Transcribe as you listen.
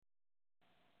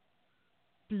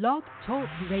Blog Talk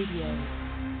Radio.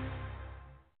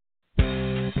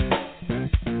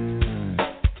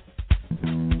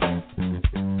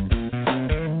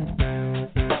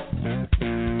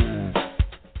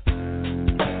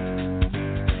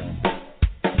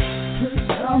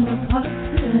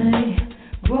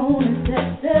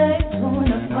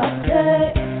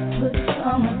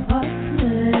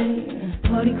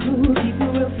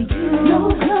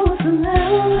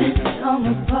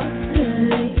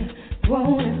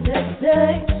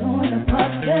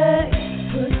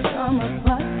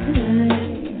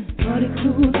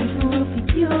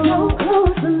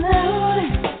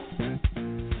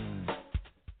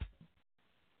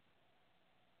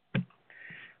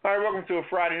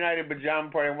 Friday night at Pajama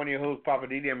Party. I'm one of your hosts, Papa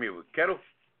Didi. I'm here with Kettle.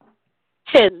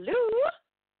 Hello.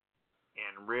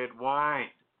 And Red Wine.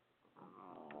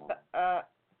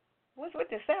 What's with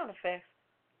the sound effects?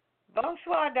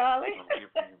 Bonsoir, darling. I'll give you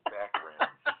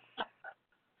background.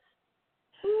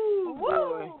 Ooh,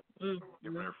 boy.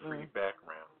 Give her a free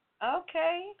background.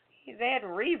 Okay. He's adding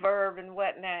reverb and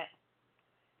whatnot.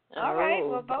 All right.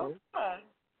 Well, bonsoir.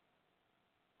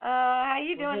 How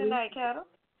you doing tonight, Kettle?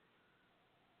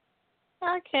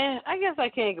 I guess I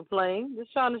can't complain.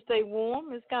 Just trying to stay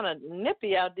warm. It's kind of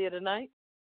nippy out there tonight.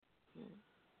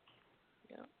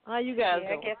 Yeah. How you guys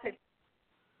doing? I guess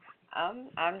I'm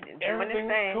doing the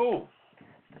same. Cool.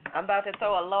 I'm about to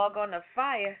throw a log on the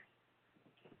fire.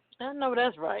 I know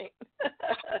that's right.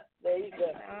 There you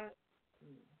go.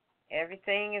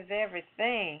 Everything is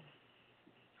everything.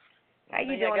 How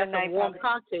you doing tonight, some warm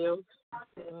cocktails.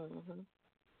 Mm-hmm.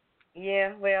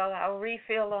 Yeah, well, I'll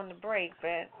refill on the break,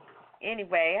 but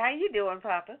anyway, how you doing,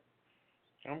 Papa?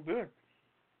 I'm good.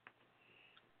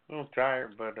 A little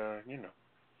tired, but,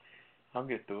 I'll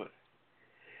get through it.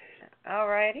 All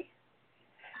righty.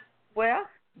 Well,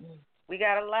 we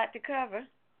got a lot to cover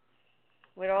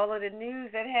with all of the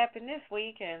news that happened this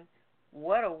week, and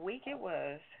what a week it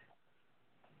was.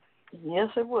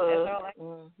 Yes, it was. That's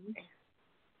all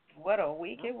What a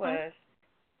week it was.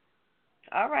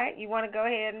 All right, you want to go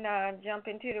ahead and jump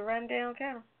into the rundown,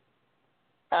 Carol?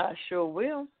 I sure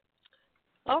will.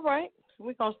 All right.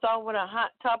 We're going to start with a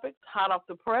hot topic, hot off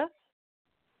the press,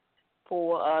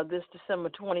 for this December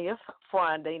 20th,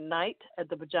 Friday night at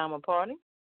the Pajama Party.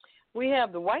 We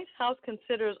have the White House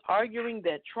considers arguing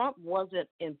that Trump wasn't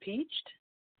impeached.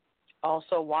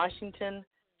 Also, Washington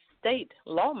State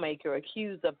lawmaker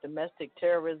accused of domestic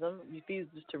terrorism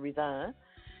refuses to resign.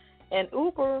 And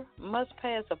Uber must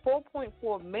pass a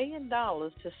 $4.4 million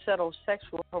to settle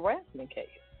sexual harassment case.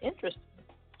 Interesting.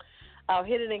 Our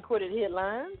hit it and quit it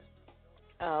headlines.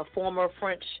 Former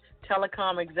French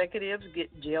telecom executives get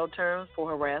jail terms for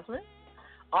harassment.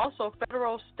 Also,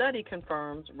 federal study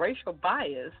confirms racial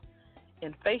bias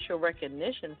in facial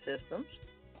recognition systems.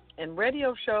 And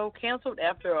radio show canceled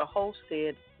after a host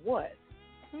said what?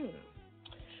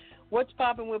 What's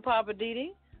popping with Papa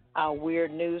Didi? Our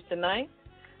weird news tonight.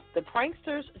 The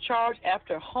pranksters charged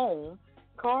after home,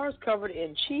 cars covered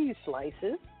in cheese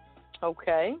slices.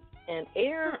 Okay. And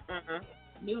Air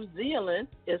New Zealand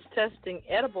is testing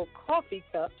edible coffee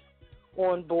cups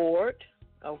on board.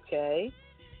 Okay.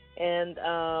 And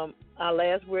our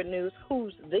last weird news,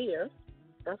 who's there?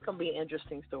 That's going to be an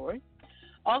interesting story.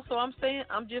 Also, I'm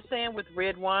just saying with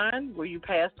Red Wine, were you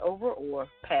passed over or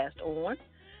passed on?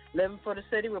 Living for the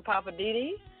City with Papa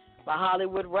Didi. My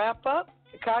Hollywood wrap-up.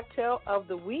 The cocktail of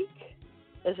the week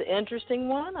is an interesting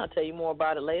one. I'll tell you more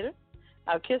about it later.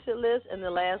 Our kiss it list and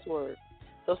the last word.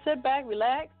 So sit back,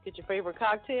 relax, get your favorite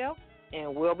cocktail,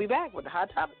 and we'll be back with the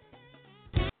hot topic.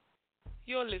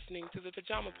 You're listening to the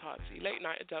Pajama Party Late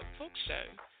Night Adult Talk Show.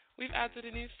 We've added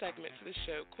a new segment to the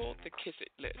show called the Kiss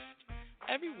It List.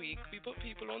 Every week, we put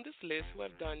people on this list who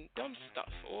have done dumb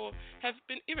stuff or have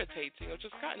been irritating or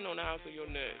just gotten on our or your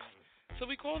nerves. So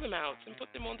we call them out and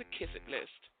put them on the Kiss It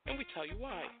list, and we tell you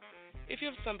why. If you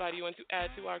have somebody you want to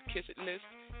add to our Kiss It list,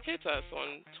 hit us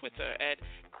on Twitter at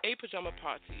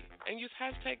 @apajamaparty and use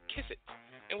hashtag #KissIt,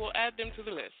 and we'll add them to the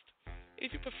list.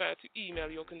 If you prefer to email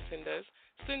your contenders,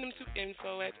 send them to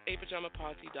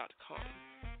info@apajamaparty.com.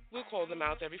 We'll call them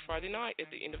out every Friday night at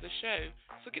the end of the show,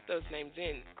 so get those names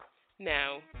in.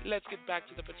 Now, let's get back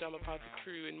to the Pajama Party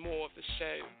crew and more of the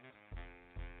show.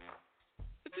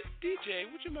 DJ,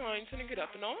 would you mind turning it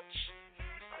up a notch?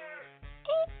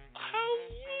 Oh, how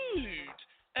rude.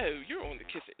 Oh, you're on the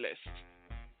Kiss It list.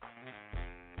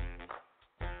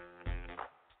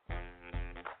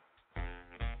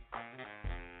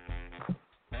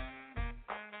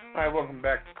 All right, welcome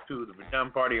back to the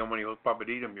Pajama Party. I'm one of your hosts, Papa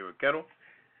D. I'm here with Kettle.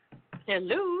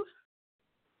 Hello.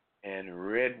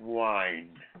 And Red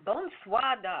Wine.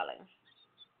 Bonsoir, darling.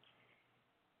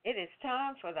 it is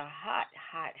time for the hot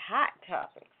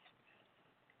topics.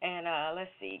 And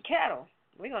let's see, Cattle,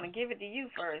 we're going to give it to you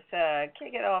first.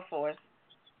 Kick it off for us.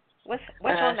 What's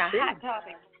on the hot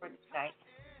topic for tonight?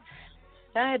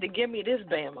 I had to give me this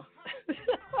Bama.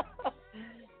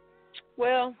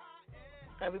 Well,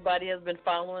 everybody has been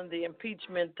following the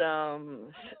impeachment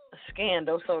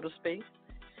scandal, so to speak.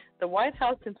 The White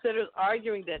House considers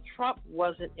arguing that Trump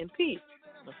wasn't impeached.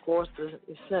 Of course, the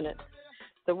Senate.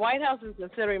 The White House is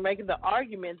considering making the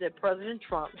argument that President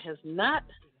Trump has not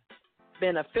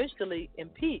been officially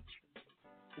impeached,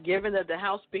 given that the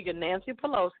House Speaker Nancy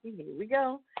Pelosi, here we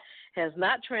go, has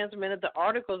not transmitted the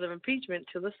articles of impeachment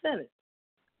to the Senate.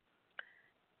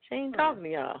 She ain't talking to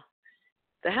y'all.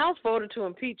 The House voted to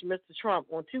impeach Mr. Trump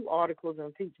on 2 articles of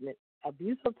impeachment,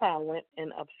 abuse of power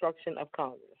and obstruction of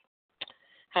Congress.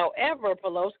 However,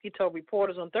 Pelosi told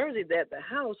reporters on Thursday that the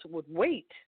House would wait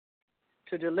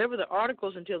to deliver the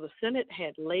articles until the Senate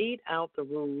had laid out the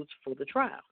rules for the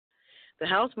trial. The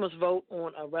House must vote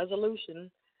on a resolution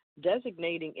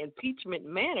designating impeachment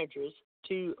managers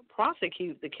to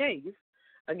prosecute the case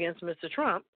against Mr.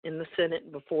 Trump in the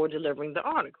Senate before delivering the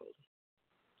articles.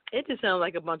 It just sounds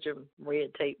like a bunch of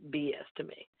red tape BS to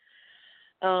me.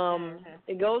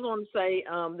 It goes on to say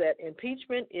that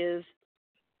impeachment is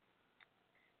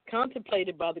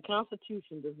contemplated by the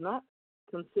Constitution does not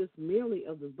consist merely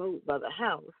of the vote by the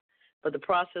House, but the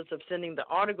process of sending the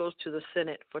articles to the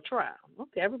Senate for trial.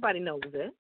 Okay, everybody knows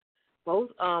that.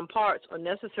 Both parts are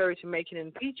necessary to make an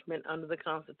impeachment under the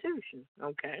Constitution.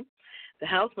 Okay. The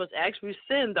House must actually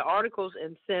send the articles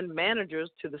and send managers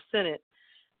to the Senate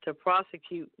to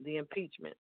prosecute the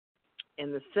impeachment.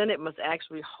 And the Senate must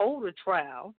actually hold a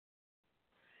trial.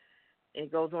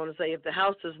 It goes on to say if the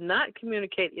House does not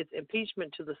communicate its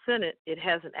impeachment to the Senate, it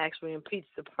hasn't actually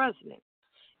impeached the president.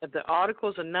 If the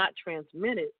articles are not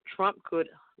transmitted, Trump could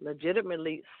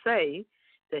legitimately say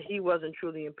that he wasn't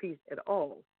truly impeached at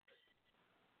all.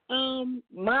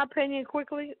 My opinion,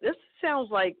 quickly, this sounds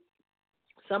like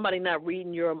somebody not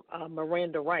reading your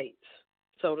Miranda rights,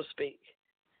 so to speak.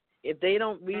 If they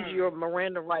don't read your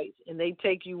Miranda rights and they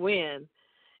take you in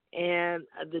and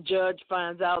the judge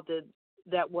finds out that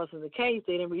that wasn't the case,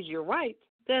 they didn't read your rights,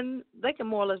 then they can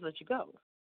more or less let you go.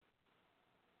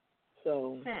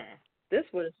 So this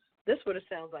what it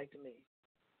sounds like to me.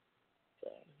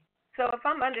 So if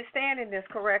I'm understanding this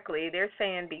correctly, they're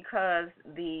saying because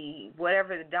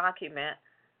whatever the document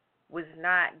was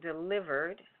not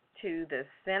delivered to the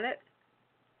Senate,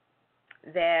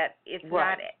 that it's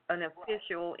not an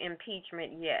official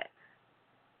impeachment yet.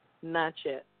 Not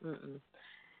yet. Mm-mm.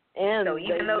 And so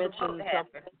even though the vote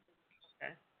happened,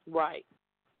 right?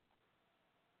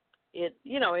 It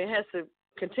has to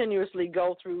continuously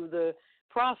go through the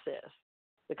process,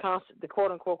 the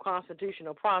quote unquote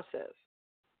constitutional process.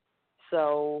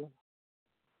 So,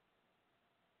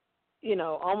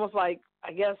 almost like,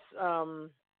 I guess,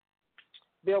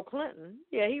 Bill Clinton,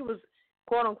 he was,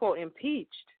 quote-unquote, impeached,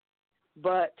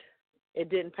 but it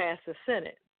didn't pass the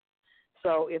Senate.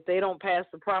 So if they don't pass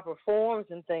the proper forms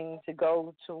and things to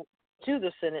go to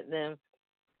the Senate, then,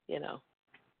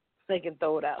 they can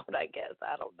throw it out, I guess.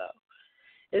 I don't know.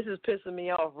 This is pissing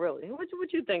me off, really. What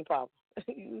you think, Papa?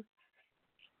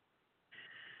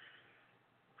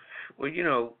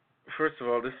 Well, first of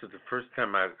all, this is the first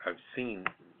time I've seen,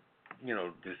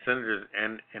 the senators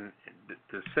and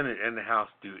the Senate and the House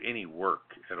do any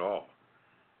work at all.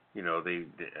 They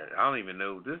I don't even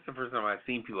know. This is the first time I've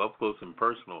seen people up close and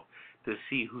personal to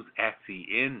see who's actually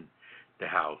in the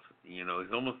House.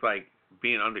 It's almost like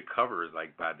being undercover is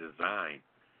like by design.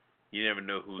 You never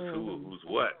know who's who or who's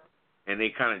what. And they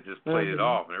kind of just played it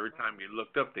off. And every time you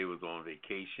looked up, they was on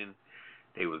vacation.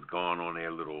 They was gone on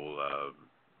their little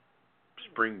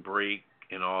spring break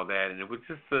and all that, and it was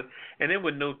just and there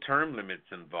were no term limits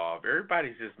involved.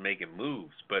 Everybody's just making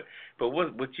moves. But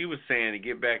what you were saying, to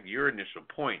get back to your initial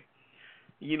point,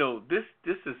 this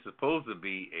is supposed to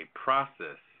be a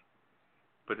process,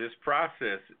 but this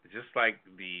process, just like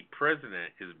the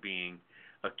president is being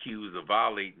accused of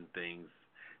violating things,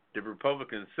 the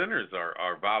Republican senators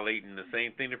are violating the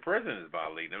same thing the president is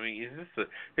violating. I mean,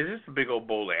 it's just a big old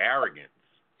bowl of arrogance,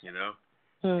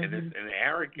 And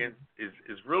arrogance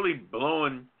is really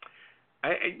blowing.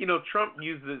 Trump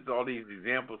uses all these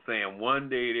examples saying one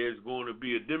day there's going to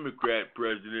be a Democrat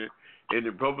president and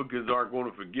the Republicans aren't going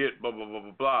to forget, blah, blah, blah,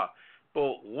 blah, blah.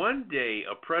 But one day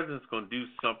a president's going to do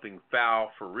something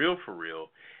foul for real,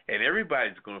 and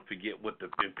everybody's going to forget what the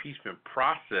impeachment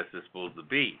process is supposed to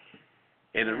be.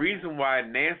 And the reason why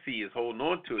Nancy is holding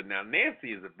on to it now,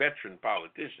 Nancy is a veteran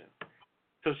politician,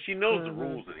 so she knows the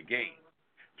rules of the game.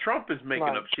 Trump is making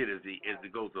up shit as he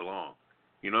goes along.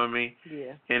 You know what I mean?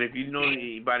 Yeah. And if you know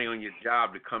anybody on your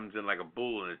job that comes in like a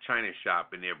bull in a china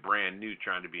shop and they're brand new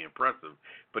trying to be impressive,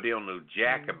 but they don't know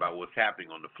jack about what's happening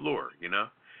on the floor, you know?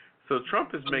 So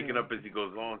Trump is making up as he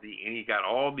goes along, and he got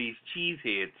all these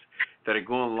cheeseheads that are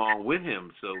going along with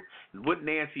him. So what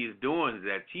Nancy is doing is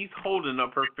that she's holding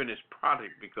up her finished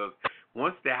product because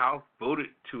once the House voted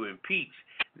to impeach,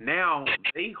 now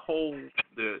they hold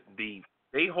the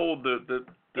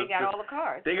they got all the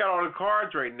cards. They got all the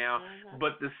cards right now,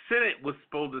 but the Senate was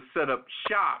supposed to set up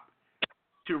shop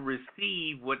to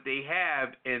receive what they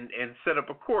have and set up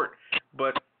a court.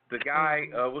 But the guy,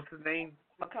 what's his name?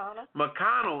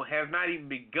 McConnell has not even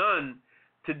begun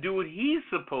to do what he's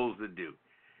supposed to do.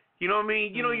 You know what I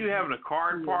mean? You know, you having a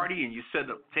card party and you set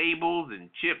up tables and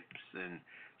chips and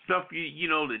stuff. You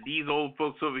know that these old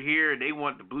folks over here, they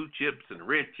want the blue chips and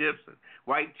red chips and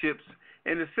white chips.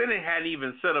 And the Senate hadn't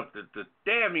even set up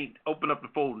open up the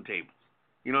folding tables.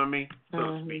 You know what I mean? So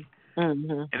to speak.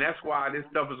 And that's why this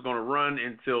stuff is going to run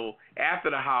until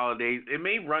after the holidays. It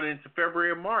may run into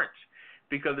February or March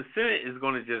because the Senate is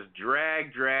going to just drag.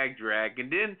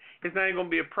 And then it's not even going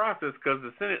to be a process because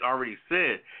the Senate already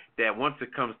said that once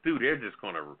it comes through, they're just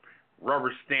going to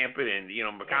rubber stamp it. And, you know,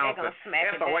 McConnell said,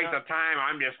 that's a waste of time.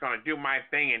 I'm just going to do my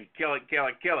thing and kill it.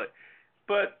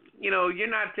 But, you know, you're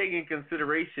not taking into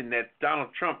consideration that Donald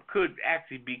Trump could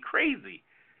actually be crazy.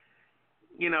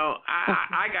 You know,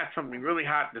 I got something really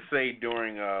hot to say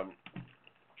during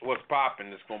what's popping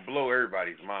that's going to blow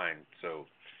everybody's mind. So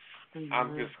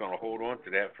I'm just going to hold on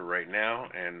to that for right now.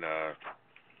 And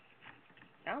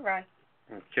all right.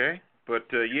 Okay. But,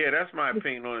 yeah, that's my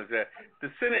opinion on it, is that the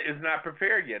Senate is not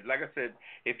prepared yet. Like I said,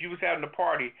 if you was having a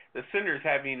party, the senators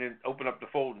haven't even opened up the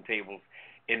folding tables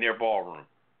in their ballroom.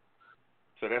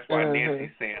 So that's why Nancy's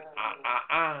saying,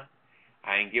 I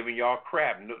ain't giving y'all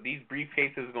crap. No, these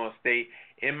briefcases are going to stay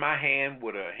in my hand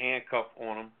with a handcuff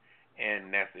on them,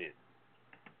 and that's it.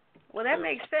 Well, that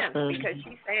makes sense because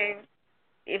she's saying,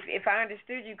 if I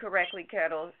understood you correctly,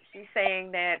 Kettle, she's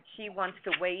saying that she wants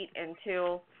to wait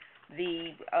until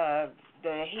the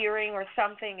hearing or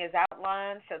something is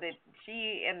outlined so that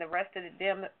she and the rest of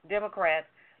the Democrats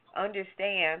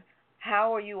understand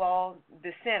how are you all, the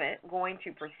Senate, going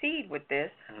to proceed with this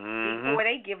before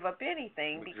they give up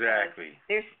anything? Because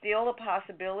there's still a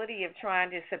possibility of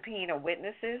trying to subpoena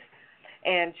witnesses.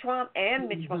 And Trump and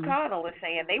Mitch McConnell are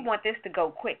saying they want this to go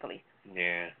quickly.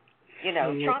 Yeah. You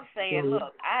know, Trump's saying,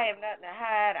 look, I have nothing to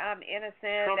hide. I'm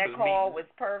innocent. That call was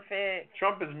perfect.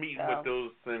 Trump is meeting with those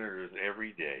senators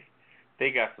every day. They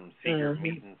got some secret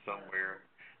meeting somewhere.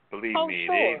 Believe me,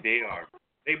 they are.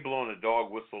 They blowing a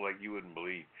dog whistle like you wouldn't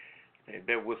believe.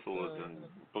 That whistle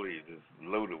is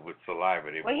loaded with saliva.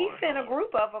 Well, he sent a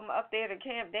group of them up there to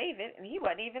Camp David, and he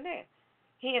wasn't even there.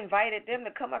 He invited them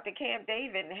to come up to Camp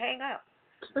David and hang out.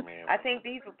 Man. I think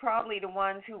these were probably the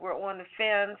ones who were on the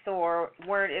fence or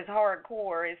weren't as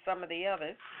hardcore as some of the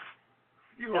others.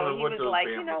 So he was like,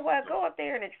 you know what, go up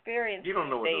there and experience You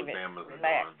don't know what David. those Bama's are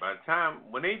doing. By the time,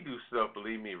 when they do stuff,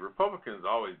 believe me, Republicans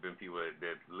always been people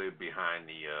that live behind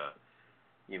the,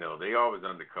 you know, they always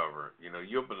undercover. You know,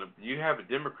 you have a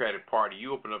Democratic Party,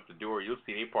 you open up the door, you'll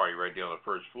see their party right there on the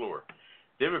first floor.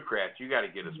 Democrats, you got to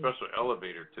get a special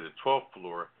elevator to the 12th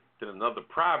floor, then another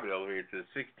private elevator to the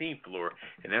 16th floor,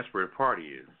 and that's where the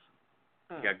party is.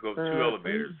 You got to go up 2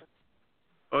 elevators.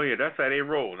 Oh, yeah, that's how they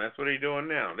roll. That's what they're doing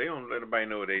now. They don't let anybody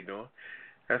know what they're doing.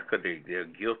 That's because they're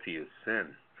guilty of sin.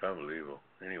 It's unbelievable.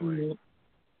 Anyway.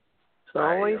 It's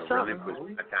always something.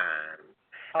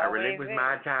 I relinquish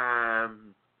my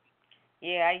time.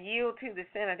 Yeah, I yield to the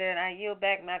senator, and I yield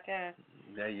back my time.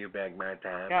 Yeah, you back my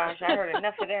time. Gosh, I heard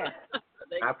enough of that.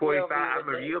 I'm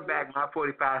going to yield back my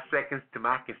 45 seconds to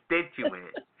my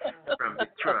constituent from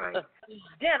Detroit.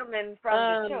 Gentleman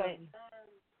from Detroit.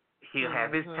 He'll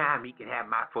have his time. He can have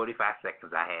my 45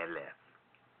 seconds I had left.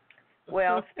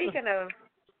 Well, speaking of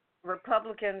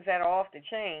Republicans that are off the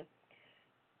chain,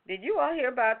 did you all hear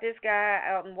about this guy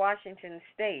out in Washington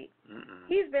State?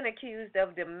 He's been accused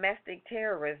of domestic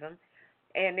terrorism,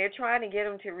 and they're trying to get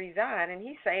him to resign, and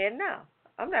he's saying, no,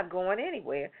 I'm not going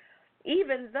anywhere,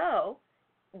 even though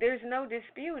there's no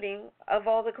disputing of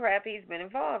all the crap he's been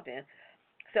involved in.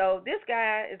 So this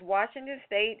guy is Washington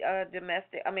State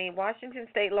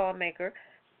lawmaker,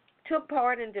 took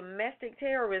part in domestic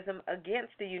terrorism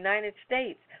against the United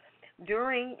States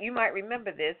during, you might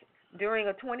remember this, during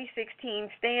a 2016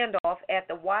 standoff at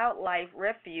the Wildlife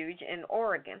Refuge in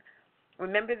Oregon.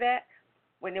 Remember that?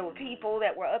 When there were people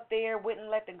that were up there, wouldn't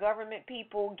let the government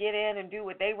people get in and do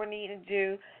what they were needing to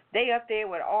do. They up there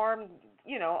with armed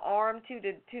to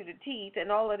the teeth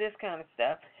and all of this kind of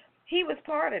stuff. He was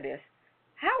part of this.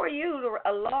 How are you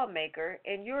a lawmaker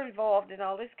and you're involved in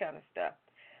all this kind of stuff?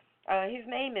 His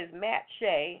name is Matt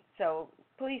Shea, so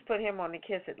please put him on the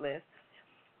Kiss It list.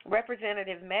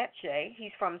 Representative Matt Shea,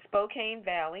 he's from Spokane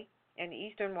Valley in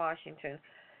eastern Washington.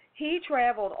 He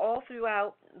traveled all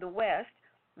throughout the West,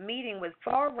 meeting with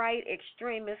far-right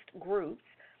extremist groups,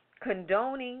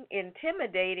 condoning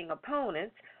intimidating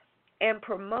opponents, and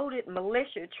promoted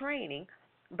militia training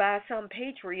by some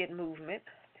patriot movement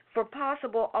for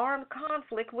possible armed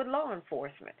conflict with law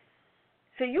enforcement.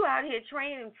 So you out here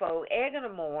training folks, egging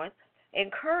them on,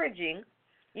 encouraging,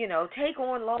 take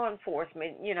on law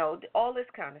enforcement, all this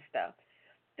kind of stuff.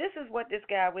 This is what this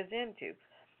guy was into.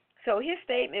 So his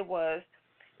statement was,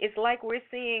 it's like we're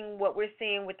seeing what we're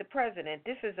seeing with the president.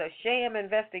 This is a sham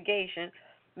investigation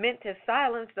meant to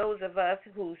silence those of us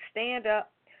who stand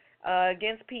up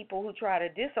against people who try to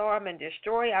disarm and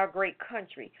destroy our great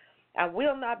country. I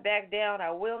will not back down,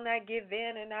 I will not give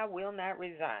in, and I will not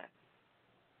resign.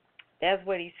 That's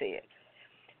what he said.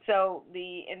 So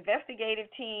the investigative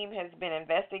team has been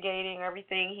investigating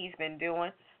everything he's been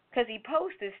doing because he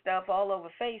posts this stuff all over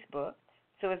Facebook.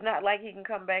 So it's not like he can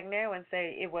come back now and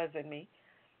say, it wasn't me.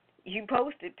 You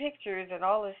posted pictures and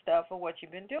all this stuff of what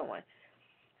you've been doing.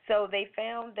 So they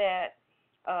found that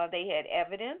they had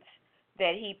evidence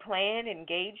that he planned,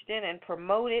 engaged in, and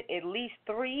promoted at least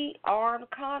 3 armed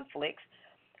conflicts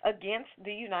against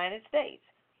the United States.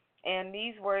 And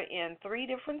these were in 3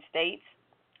 different states,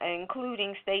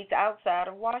 including states outside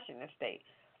of Washington state.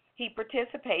 He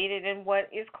participated in what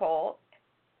is called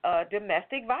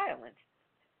domestic violence.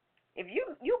 If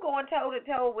you going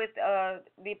toe-to-toe with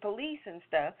the police and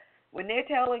stuff, when they're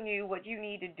telling you what you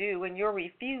need to do and you're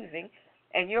refusing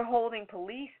and you're holding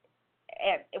police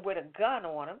with a gun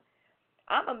on them,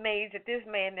 I'm amazed that this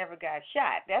man never got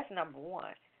shot. That's number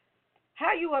one.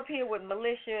 How you up here with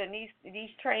militia and these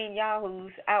trained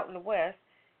yahoos out in the West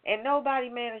and nobody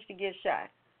managed to get shot,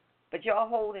 but y'all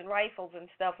holding rifles and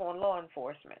stuff on law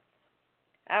enforcement?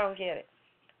 I don't get it.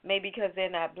 Maybe because they're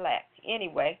not black.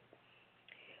 Anyway,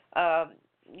 so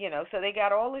they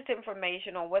got all this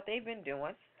information on what they've been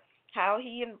doing, how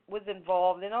he was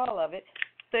involved in all of it,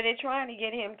 so they're trying to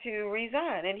get him to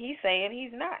resign, and he's saying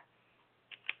he's not.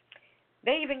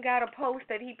 They even got a post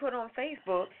that he put on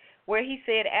Facebook where he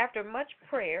said, after much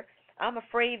prayer, I'm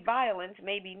afraid violence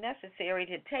may be necessary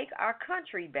to take our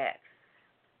country back.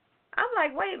 I'm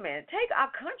like, wait a minute, take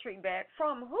our country back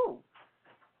from who?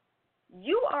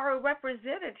 You are a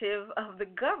representative of the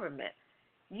government.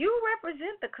 You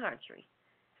represent the country.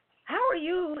 How are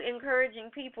you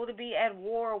encouraging people to be at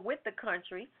war with the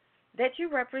country that you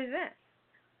represent?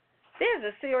 There's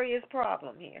a serious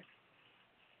problem here.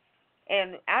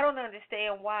 And I don't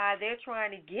understand why they're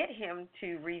trying to get him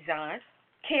to resign.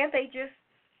 Can't they just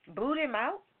boot him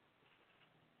out?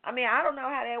 I mean, I don't know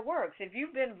how that works. If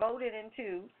you've been voted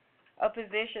into a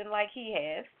position like he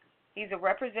has, he's a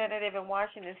representative in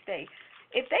Washington State.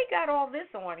 If they got all this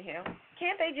on him,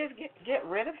 can't they just get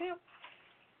rid of him?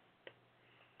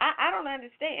 I don't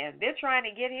understand. They're trying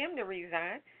to get him to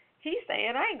resign. He's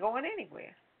saying, I ain't going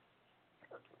anywhere.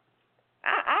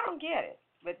 I don't get it.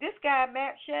 But this guy,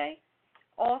 Matt Shea,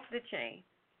 off the chain.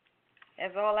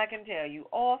 That's all I can tell you.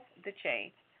 Off the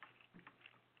chain.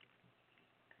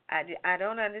 I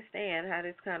don't understand how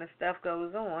this kind of stuff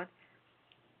goes on.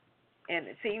 And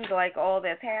it seems like all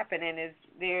that's happening is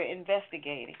they're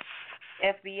investigating.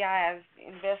 FBI is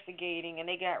investigating, and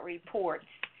they got reports.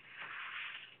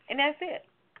 And that's it.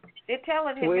 They're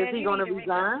telling him, Where man, is he going to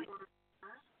resign?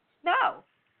 No.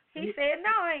 He said,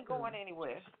 no, I ain't going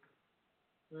anywhere.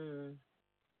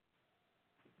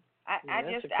 I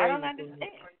don't understand.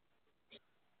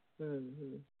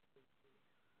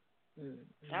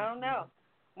 I don't know.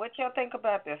 What y'all think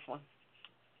about this one?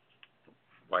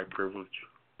 White privilege.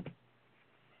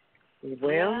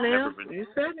 Well, now, you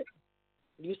said it.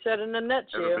 You said it in a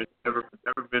nutshell. Never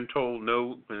been told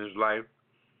no in his life.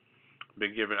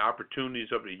 Been given opportunities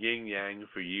up the yin yang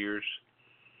for years.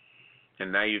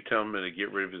 And now you're telling me to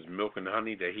get rid of his milk and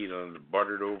honey that he done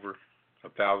buttered over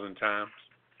 1,000 times?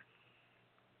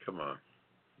 Come on.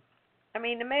 I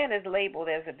mean, the man is labeled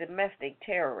as a domestic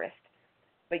terrorist,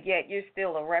 but yet you're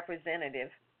still a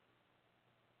representative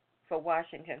for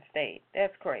Washington State.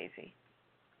 That's crazy.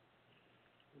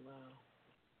 Wow.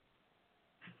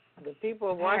 The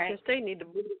people of Washington State need to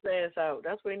boot his ass out.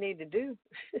 That's what they need to do.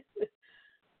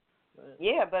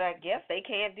 But I guess they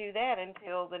can't do that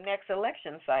until the next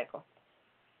election cycle.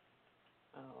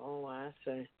 Oh, I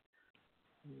see.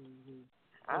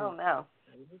 I don't know.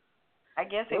 I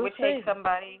guess it would take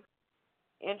somebody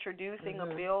introducing a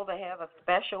bill to have a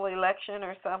special election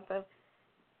or something.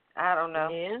 I don't know.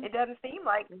 Yeah. It doesn't seem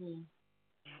like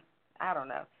I don't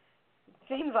know.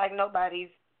 Seems like nobody's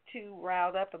too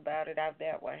riled up about it out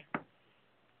that way.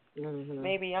 Mm-hmm.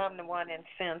 Maybe I'm the one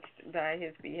incensed by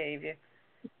his behavior.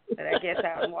 But I guess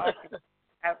out in Washington,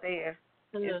 out there,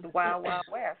 it's the wild, wild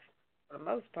west for the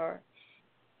most part.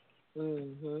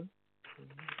 Mhm.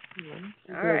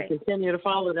 All right. Continue to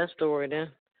follow that story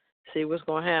then. See what's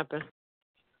going to happen.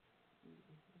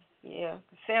 Yeah.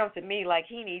 It sounds to me like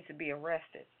he needs to be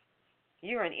arrested.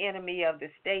 You're an enemy of the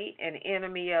state, an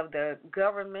enemy of the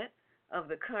government, of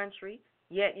the country,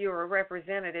 yet you're a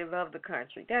representative of the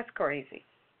country. That's crazy.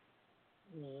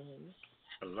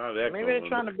 A lot of that. Maybe they're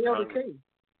trying to build a case.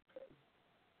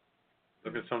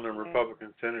 Look at some of the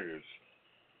Republican senators.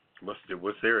 What's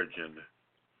their agenda?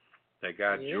 That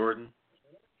guy Jordan,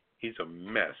 he's a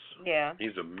mess. Yeah.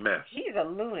 He's a mess. He's a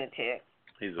lunatic.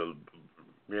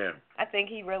 Yeah. I think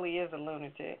he really is a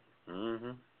lunatic.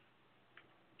 Mhm.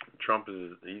 Trump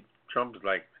is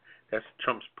like, that's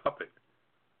Trump's puppet.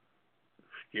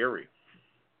 Scary.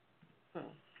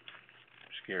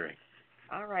 Scary.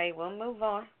 All right, we'll move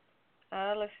on.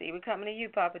 Let's see. We're coming to you,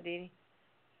 Papa Didi.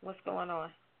 What's going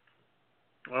on?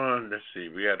 Let's see.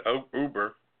 We had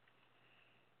Uber.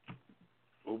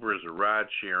 Uber is a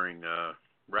ride-hailing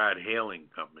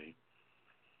company.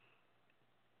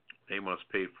 They must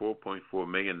pay $4.4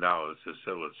 million to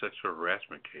settle a sexual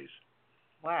harassment case.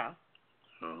 Wow.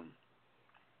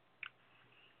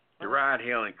 The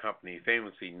ride-hailing company,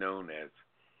 famously known as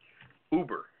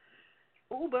Uber.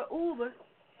 Uber.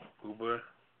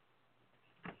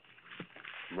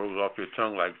 Rolls off your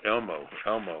tongue like Elmo.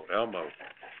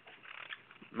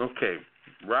 Okay.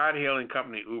 Ride-hailing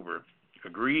company Uber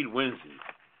agreed Wednesday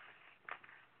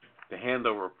to hand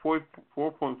over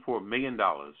 $4.4 million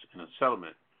in a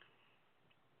settlement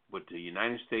with the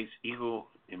United States Equal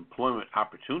Employment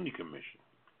Opportunity Commission,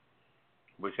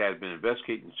 which has been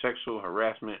investigating sexual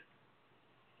harassment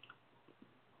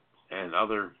and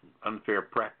other unfair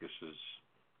practices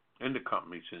in the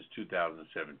company since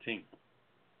 2017.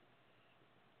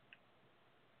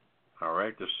 All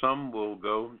right, the sum will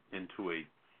go into a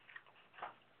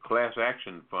class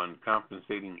action fund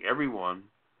compensating everyone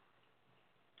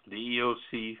the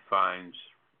EOC finds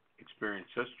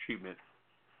experienced such treatment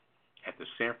at the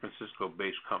San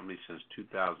Francisco-based company since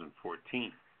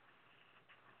 2014.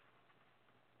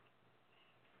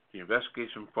 The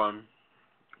investigation fund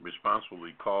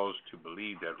responsibly calls to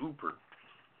believe that Uber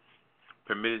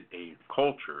permitted a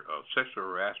culture of sexual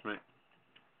harassment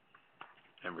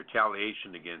and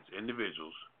retaliation against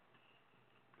individuals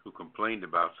who complained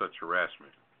about such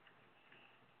harassment.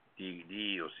 The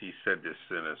EEOC said this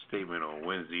in a statement on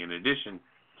Wednesday. In addition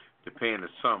to paying the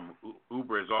sum,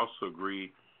 Uber has also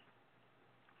agreed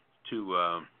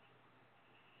to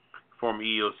former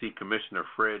EEOC Commissioner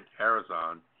Fred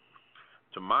Arizon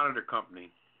to monitor the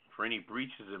company for any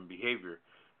breaches in behavior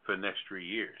for the next 3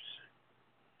 years.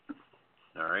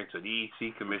 All right, so the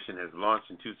EEOC Commission has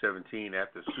launched in 2017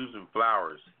 after Susan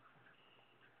Flowers,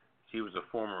 she was a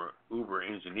former Uber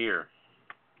engineer,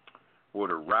 wrote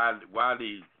a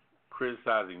widely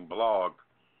criticizing blog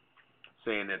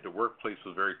saying that the workplace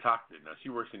was very toxic. Now, she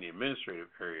works in the administrative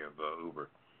area of Uber.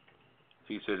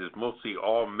 She said it's mostly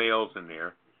all males in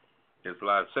there. There's a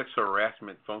lot of sexual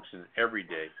harassment functions every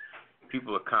day.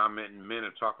 People are commenting, men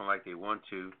are talking like they want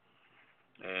to,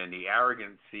 and the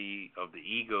arrogancy of the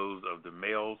egos of the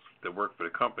males that work for the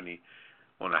company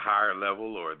on a higher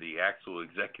level or the actual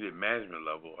executive management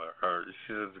level are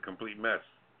it's a complete mess.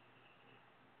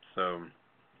 So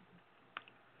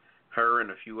her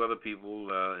and a few other people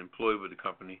employed with the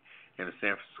company in the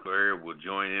San Francisco area will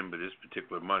join in with this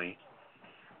particular money,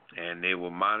 and they will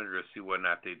monitor to see whether or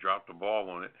not they dropped the ball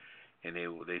on it, and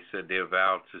they said they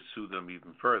vowed to sue them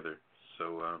even further.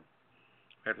 So I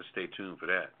have to stay tuned for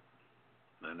that.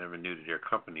 I never knew that their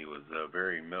company was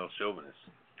very male chauvinist.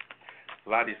 A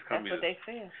lot of these companies. That's what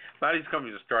they say. A lot of these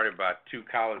companies are started by two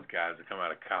college guys that come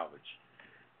out of college.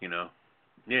 You know,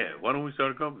 yeah. Why don't we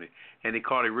start a company? And they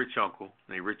call their rich uncle,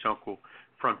 and their rich uncle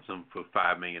fronts them for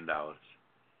 $5 million.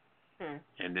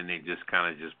 And then they just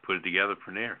kind of just put it together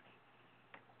from there.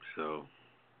 So,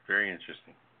 very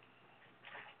interesting.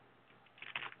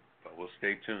 But we'll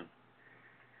stay tuned.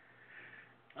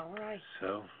 All right.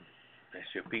 So, that's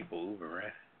your people, Uber,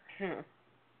 right?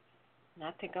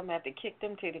 I think I'm going to have to kick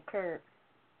them to the curb.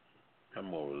 I'm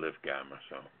more of a Lyft guy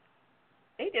myself.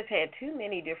 They just had too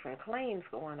many different claims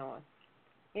going on.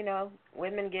 You know,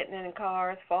 women getting in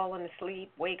cars, falling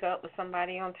asleep, wake up with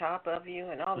somebody on top of you,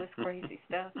 and all this crazy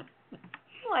stuff.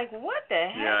 I'm like, what the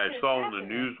heck? Yeah, I saw happening? on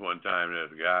the news one time that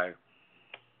a guy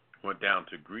went down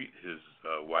to greet his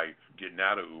wife getting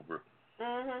out of Uber,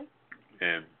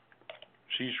 and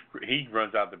he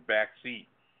runs out the back seat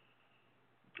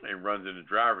and runs in the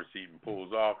driver's seat and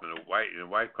pulls off, and the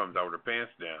wife comes out with her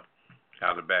pants down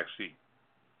out of the back seat.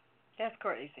 That's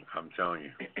crazy. I'm telling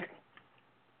you.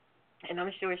 And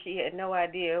I'm sure she had no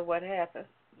idea what happened.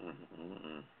 I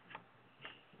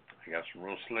got some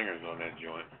real slingers on that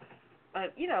joint.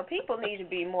 But, people need to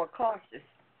be more cautious.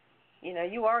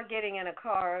 You are getting in a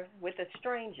car with a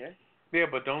stranger. Yeah,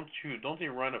 but don't they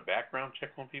run a background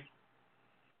check on people?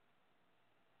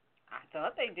 I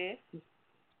thought they did.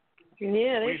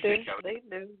 Yeah, they do. They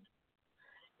do.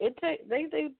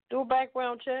 They do a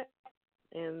background check,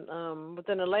 and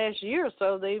within the last year or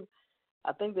so,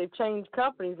 I think they've changed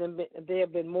companies and they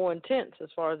have been more intense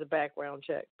as far as the background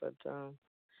check. But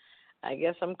I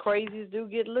guess some crazies do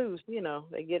get loose.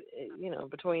 They get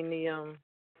between the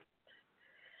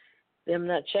them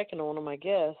not checking on them, I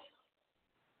guess.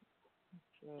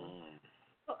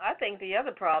 Well, I think the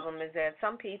other problem is that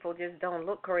some people just don't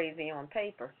look crazy on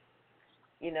paper.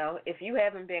 If you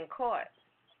haven't been caught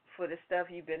for the stuff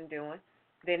you've been doing,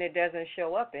 then it doesn't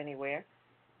show up anywhere.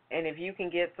 And if you can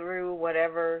get through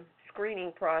whatever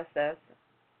screening process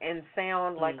and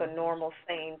sound like a normal,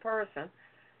 sane person,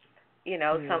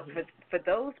 for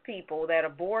those people that are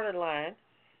borderline,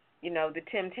 the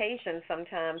temptation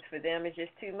sometimes for them is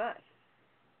just too much.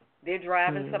 They're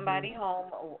driving somebody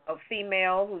home, a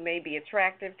female who may be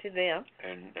attractive to them,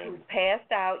 who's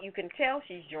passed out. You can tell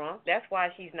she's drunk. That's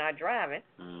why she's not driving.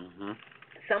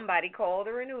 Somebody called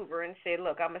her an Uber and said,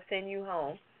 look, I'm going to send you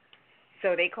home.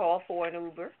 So they call for an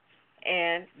Uber,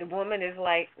 and the woman is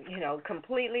like,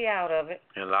 completely out of it.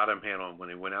 And a lot of them had on, when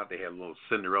they went out, they had a little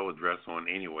Cinderella dress on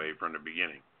anyway from the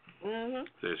beginning. So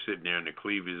they're sitting there and the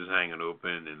cleavage is hanging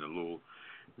open and the little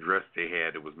dress they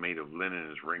had that was made of linen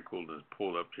is wrinkled and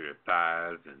pulled up to their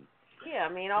thighs.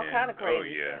 All kind of crazy. Oh,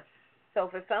 yeah. So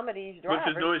for some of these drivers...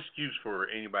 But there's no excuse for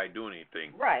anybody doing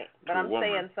anything. Right. But I'm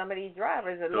saying some of these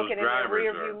drivers are looking in the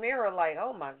rearview mirror like,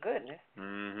 oh, my goodness.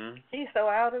 She's so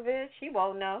out of it, she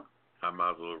won't know. I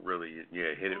might as well really,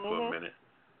 hit it for a minute.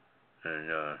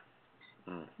 And,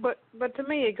 But to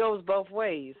me, it goes both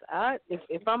ways.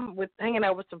 If I'm hanging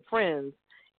out with some friends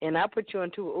and I put you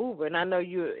into an Uber and I know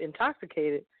you're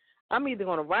intoxicated, I'm either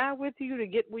going to ride with you to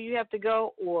get where you have to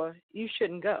go or you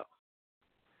shouldn't go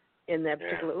in that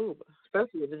particular Uber,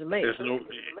 especially if it's a male. There's no,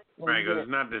 right, because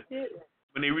it's not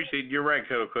when they reach you're right,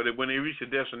 because when they reach a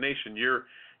destination, you're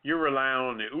relying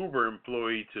on the Uber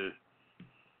employee to,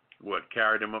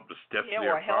 carry them up the steps of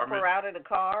their apartment? Yeah, or help her out of the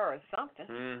car or something.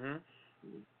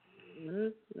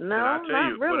 No, not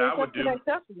really. What I would do.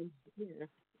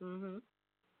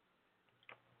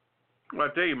 Well, I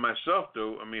tell you myself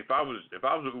though. I mean, if I was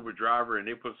an Uber driver and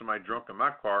they put somebody drunk in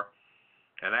my car,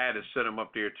 and I had to set them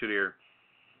up there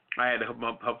I had to help them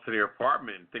up to their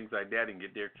apartment and things like that, and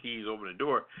get their keys, open the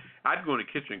door. I'd go in the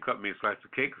kitchen and cut me a slice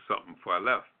of cake or something before I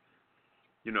left.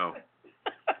 You know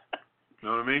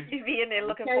what I mean? You'd be in there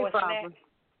looking for a snack.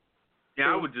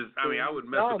 Yeah, I would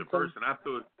mess with the person. I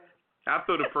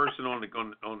throw the person on the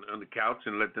couch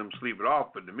and let them sleep it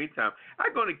off. But in the meantime, I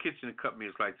go in the kitchen and cut me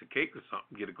a slice of cake or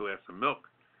something, get a glass of milk,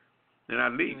 then I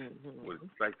leave with a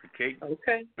slice of cake,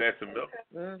 glass of milk.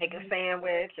 Make a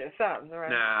sandwich or something, right?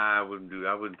 Nah, I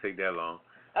wouldn't take that long.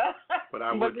 But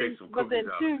I would take some cookies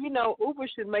out. But then too, Uber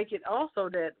should make it also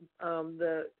that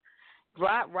the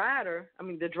driver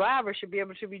should be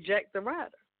able to reject the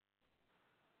rider.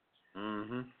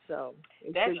 So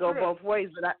it should go both ways.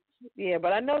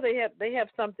 But I know they have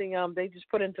something they just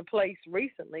put into place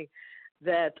recently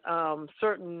that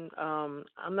certain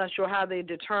I'm not sure how they're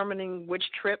determining which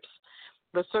trips,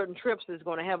 but certain trips is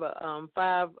going to have a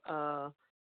 5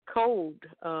 code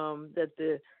that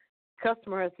the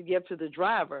customer has to give to the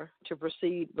driver to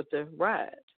proceed with the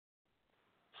ride.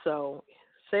 So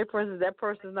say, for instance, that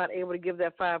person is not able to give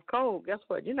that 5 code, guess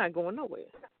what? You're not going nowhere.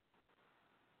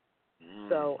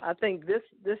 So I think this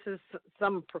is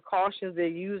some precautions they're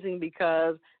using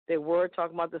because they were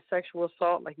talking about the sexual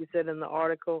assault, like you said in the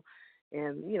article,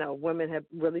 and, women have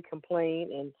really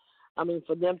complained. And, I mean,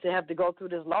 for them to have to go through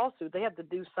this lawsuit, they have to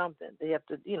do something. They have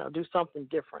to, do something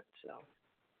different. So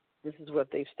this is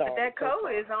what they've started. But that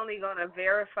code is only going to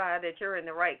verify that you're in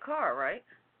the right car, right?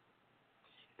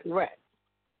 Correct.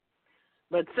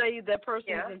 But say that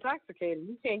person is intoxicated,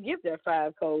 you can't give that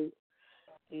 5 code.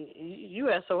 You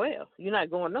SOL. You're not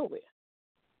going nowhere.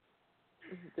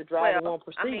 The driver won't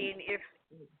proceed. I mean,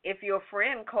 if your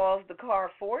friend calls the car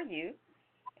for you,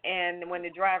 and when the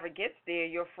driver gets there,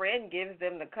 your friend gives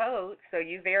them the code, so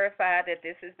you verify that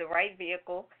this is the right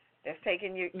vehicle that's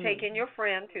taking your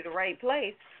friend to the right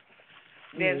place,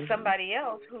 then somebody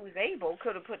else who's able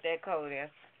could have put that code in.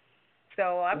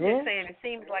 So I'm just saying, it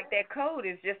seems like that code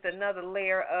is just another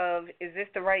layer of, is this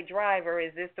the right driver?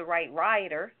 Is this the right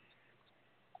rider?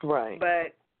 Right.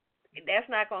 But that's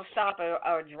not going to stop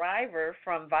a driver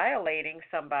from violating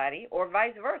somebody, or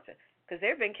vice versa. Because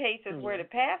there have been cases where the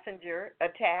passenger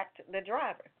attacked the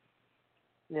driver.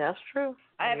 Yeah, that's true.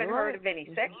 I haven't heard of any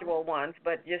sexual ones,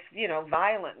 but just,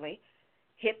 violently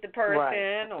hit the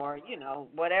person or,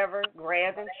 whatever,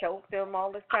 grab them, choke them,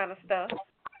 all this kind of stuff.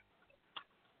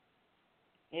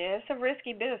 Yeah, it's a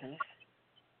risky business.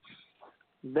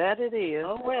 That it is.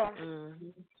 Oh, well.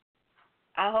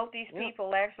 I hope these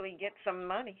people actually get some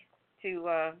money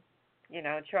to,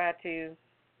 try to,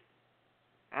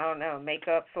 I don't know, make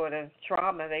up for the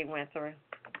trauma they went through.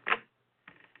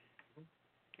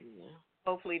 Yeah.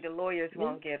 Hopefully the lawyers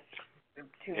won't get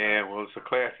too much. Yeah, well, it's a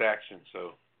class action,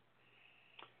 so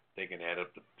they can add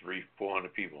up to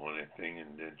 300-400 people on that thing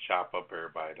and then chop up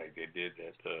everybody like they did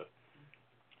at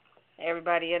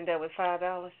Everybody end up with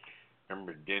 $5.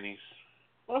 remember Denny's?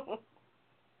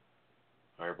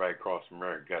 Everybody across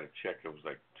America got a check that was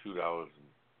like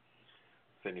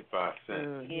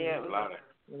 $2.75. Yeah,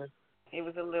 it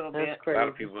was a little bit. A lot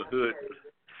of people in the hood.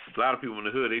 A lot of people in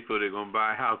the hood, they thought they were gonna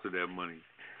buy a house with that money.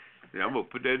 Yeah, I'm gonna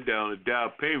put that down in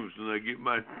down payments when I get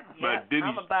my Denny's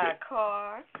I'm gonna buy check. a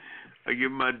car. I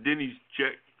get my Denny's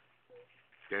check.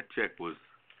 That check was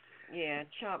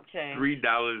chump change.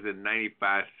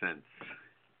 $3.95.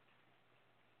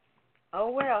 Oh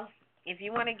well, if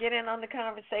you want to get in on the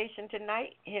conversation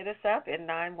tonight, hit us up at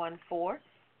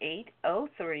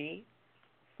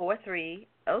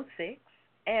 914-803-4306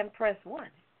 and press 1.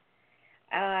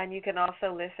 And you can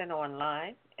also listen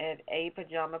online at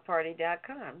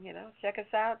apajamaparty.com. Check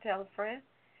us out, tell a friend.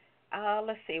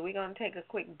 Let's see, we're going to take a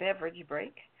quick beverage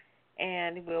break,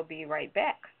 and we'll be right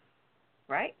back,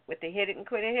 right, with the Hit It and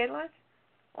Quit It headlines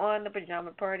on the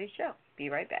Pajama Party Show. Be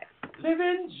right back.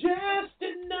 Living just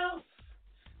enough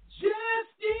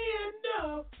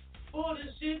for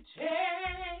the city.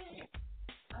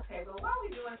 Okay, but why are we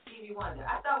doing Stevie Wonder?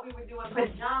 I thought we were doing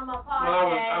Pajama Party.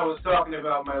 Well, I was talking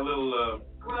about my little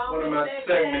one of my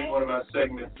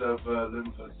segments of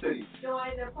Living for the City.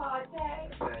 Join the party.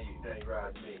 Now you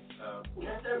ride me.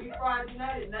 That's every Friday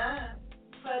night at 9.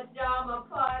 Pajama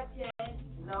Party.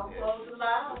 No clothes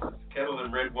allowed. Kettle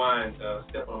and red wine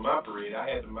step on my parade. I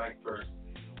had the mic first.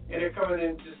 And they're coming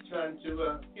in just trying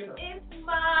to, It's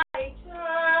my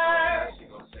turn. She's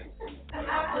going to sing.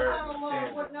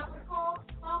 What number to call?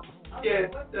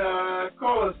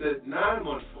 Call us at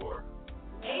 914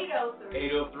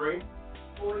 803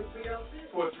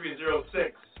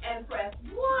 4306 and press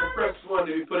 1. And press 1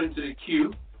 to be put into the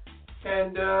queue.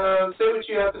 And say what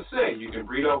you have to say. You can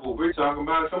read off what we're talking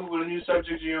about. Come up with a new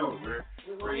subject of your own.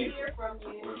 We're easy.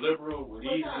 We're liberal. We're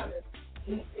easy.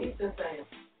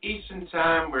 Eastern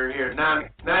time. We're here 9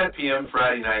 p.m.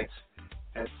 Friday nights.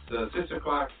 That's 6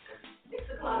 o'clock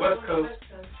on the West Coast.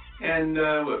 And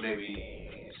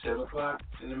maybe 7 o'clock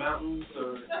in the mountains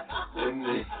or in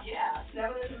the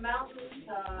 7 in the mountains.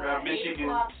 Around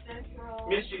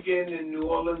Michigan and New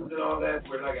Orleans and all that.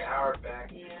 We're like an hour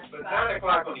back. But 9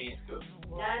 o'clock on the East Coast.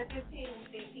 9:15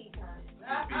 CP time.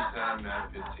 CP time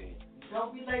 9:15.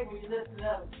 Don't be late when you listen to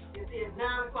us. It's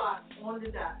 9 o'clock on the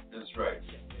dot. That's right.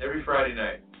 Every Friday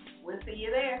night. We'll see you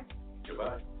there.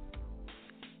 Goodbye.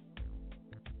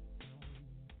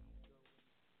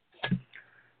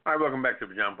 All right, welcome back to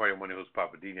the Pajama Party. I'm one of the hosts,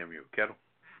 Papa D. I'm your Kettle.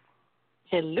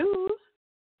 Hello.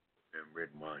 And red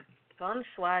wine.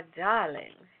 Bonsoir,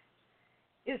 darling.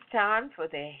 It's time for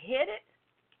the Hit It.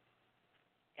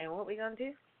 And what we going to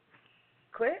do?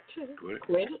 Quit?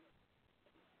 Quit it.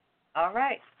 All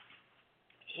right.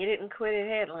 Hit It and Quit It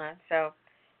headline. So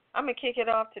I'm going to kick it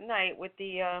off tonight with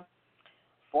the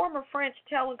former French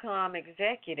telecom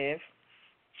executives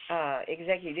are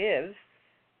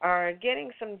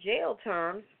getting some jail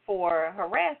terms for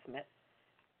harassment.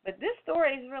 But this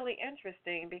story is really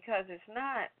interesting because it's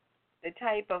not the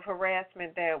type of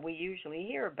harassment that we usually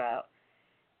hear about.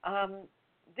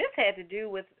 This had to do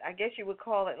with, I guess you would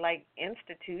call it like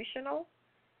institutional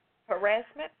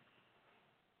harassment.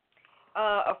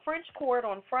 A French court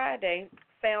on Friday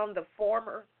found the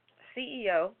former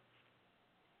CEO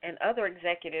and other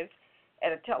executives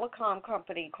at a telecom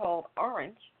company called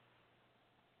Orange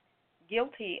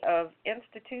guilty of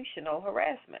institutional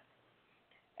harassment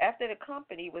after the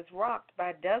company was rocked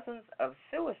by dozens of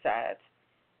suicides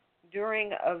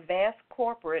during a vast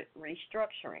corporate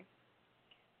restructuring.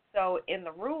 So in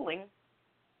the ruling,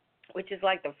 which is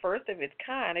like the first of its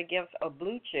kind against a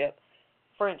blue-chip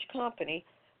French company,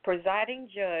 presiding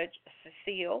judge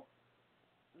Cécile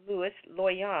Louis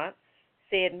Loyant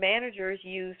said managers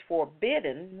used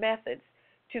forbidden methods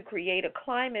to create a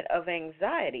climate of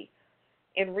anxiety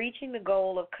in reaching the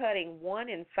goal of cutting 1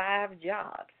 in 5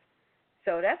 jobs.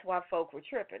 So that's why folk were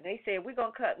tripping. They said we're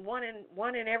gonna cut one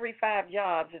in every 5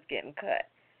 jobs is getting cut.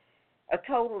 A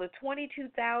total of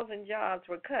 22,000 jobs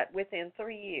were cut within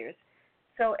 3 years.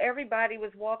 So everybody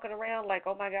was walking around like,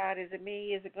 oh my God, is it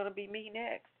me? Is it going to be me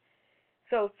next?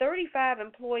 So 35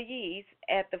 employees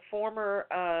at the former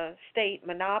state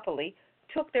monopoly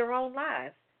took their own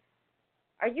lives.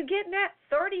 Are you getting that?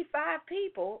 35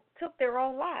 people took their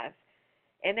own lives.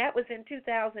 And that was in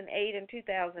 2008 and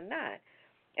 2009.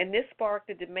 And this sparked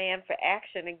a demand for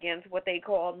action against what they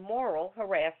called moral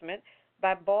harassment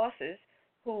by bosses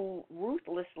who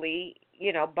ruthlessly,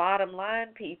 bottom line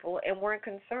people and weren't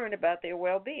concerned about their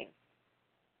well-being.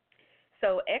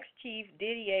 So ex-chief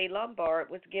Didier Lombard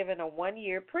was given a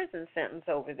 1-year prison sentence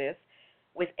over this,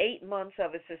 with 8 months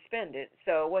of it suspended.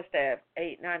 So what's that?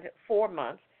 4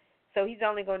 months. So he's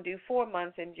only going to do 4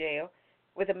 months in jail,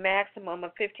 with a maximum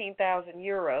of 15,000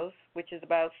 euros, which is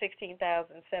about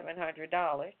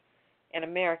 $16,700 in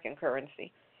American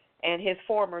currency. And his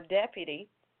former deputy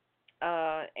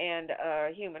and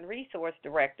human resource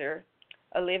director,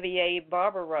 Olivier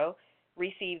Barbereau,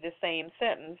 received the same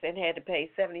sentence and had to pay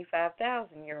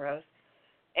 75,000 euros.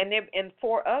 And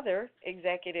 4 other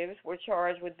executives were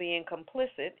charged with being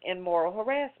complicit in moral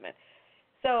harassment.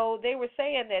 So they were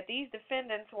saying that these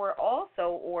defendants were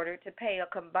also ordered to pay a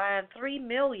combined 3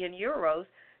 million euros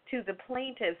to the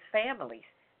plaintiffs' families,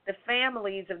 the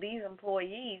families of these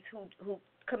employees who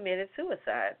committed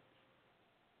suicide.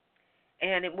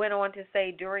 And it went on to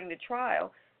say during the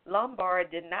trial, Lombard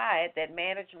denied that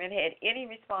management had any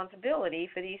responsibility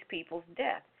for these people's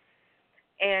death.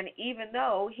 And even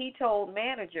though he told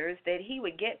managers that he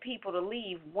would get people to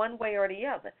leave one way or the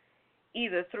other,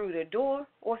 either through the door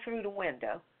or through the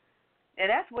window. And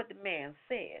that's what the man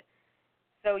said.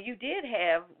 So you did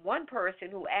have one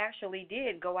person who actually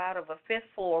did go out of a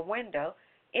 5th-floor window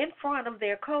in front of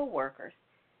their coworkers,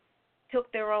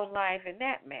 took their own life in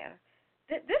that manner.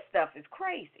 This stuff is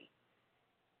crazy.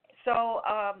 So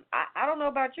I don't know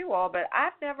about you all, but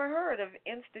I've never heard of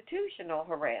institutional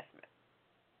harassment.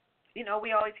 We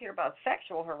always hear about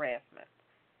sexual harassment.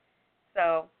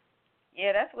 So,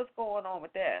 yeah, that's what's going on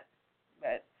with that.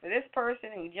 But for this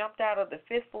person who jumped out of the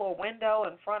 5th-floor window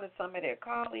in front of some of their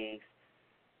colleagues,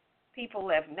 people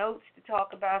left notes to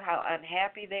talk about how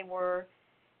unhappy they were.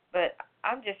 But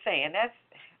I'm just saying,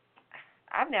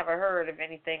 I've never heard of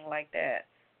anything like that,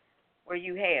 where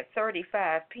you had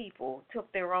 35 people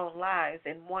took their own lives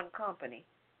in one company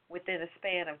within a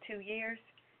span of 2 years.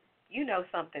 You know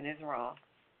something is wrong.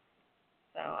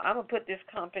 So I'm going to put this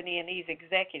company and these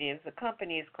executives, the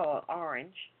company is called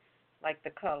Orange, like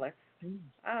the color.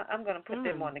 I'm going to put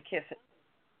them on the kiss it.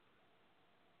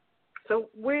 So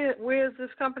where is this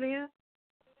company at?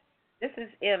 This is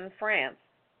in France.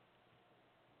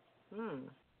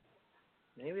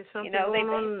 Maybe something going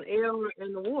on in the air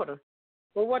and the water.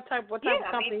 Well, what type of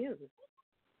company is it?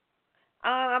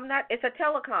 It's a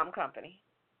telecom company.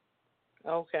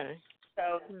 Okay.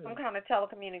 So some kind of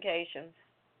telecommunications.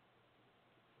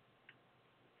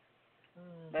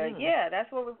 But yeah,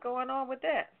 that's what was going on with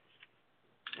that.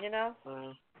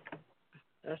 Wow.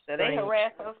 That's so strange. They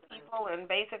harassed those people and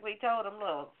basically told them,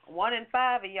 look, 1 in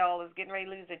 5 of y'all is getting ready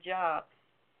to lose a job.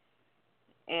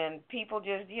 And people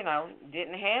just,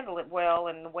 didn't handle it well,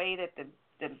 and the way that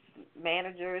the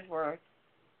managers were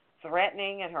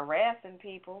threatening and harassing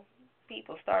people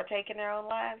start taking their own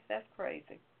lives. That's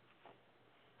crazy.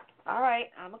 All right,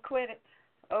 I'm going to quit it.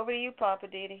 Over to you, Papa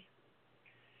Diddy.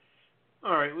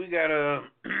 All right, we got a...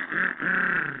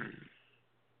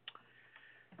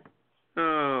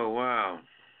 Oh, wow.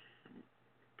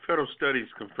 Federal studies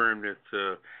confirmed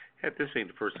that, this ain't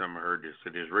the first time I heard this,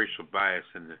 that there's racial bias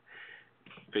in the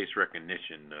face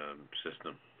recognition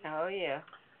system. Oh, yeah.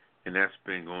 And that's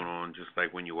been going on just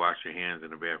like when you wash your hands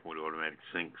in the bathroom with automatic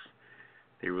sinks.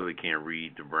 They really can't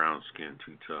read the brown skin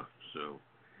too tough. So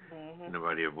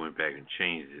nobody ever went back and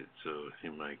changed it. So it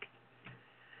seemed like,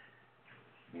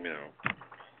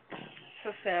 It's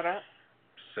a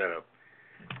setup.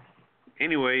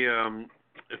 Anyway, a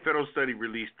federal study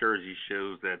released Thursday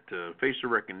shows that facial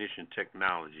recognition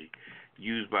technology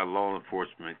used by law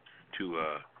enforcement to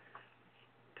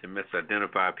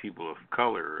misidentify people of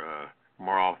color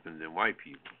more often than white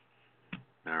people.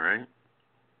 All right.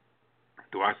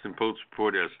 The Washington Post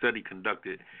reported a study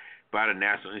conducted by the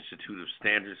National Institute of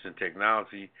Standards and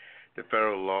Technology, the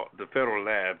federal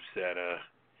labs that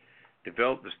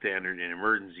developed the standard in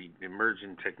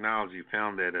emerging technology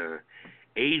found that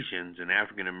Asians and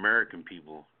African American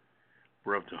people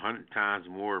were up to 100 times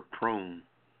more prone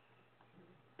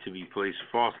to be placed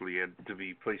falsely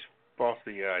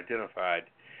identified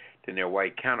than their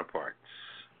white counterparts.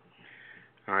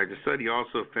 All right. The study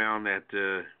also found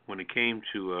that when it came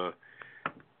to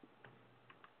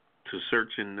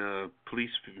searching police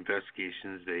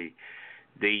investigations,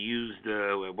 they used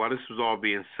while this was all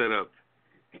being set up,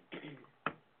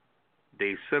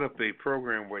 they set up a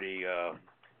program where they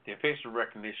facial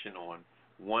recognition on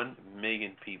 1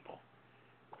 million people.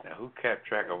 Now, who kept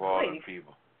track of all the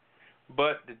people?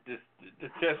 But the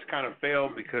test kind of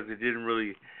failed because it didn't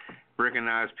really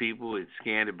recognize people. It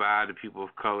scanned it by the people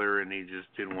of color, and they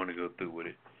just didn't want to go through with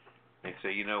it. They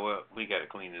say, you know what, we got to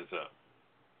clean this up.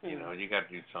 You know, you got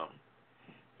to do something.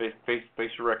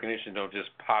 Facial recognition don't just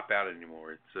pop out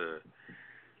anymore. It's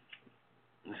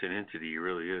an entity. It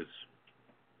really is.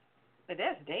 But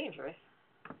that's dangerous.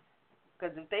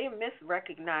 Because if they're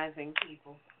misrecognizing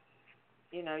people,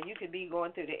 you know, you could be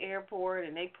going through the airport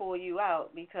and they pull you out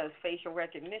because facial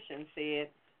recognition said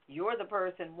you're the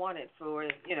person wanted for,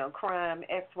 you know, crime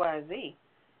XYZ.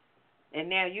 And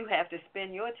now you have to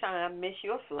spend your time, miss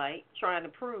your flight, trying to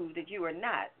prove that you are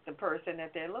not the person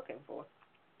that they're looking for.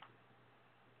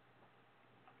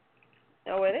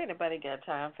 Oh, well, ain't nobody got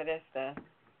time for that stuff.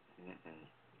 Mm-mm.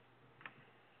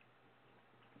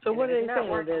 So what are they saying?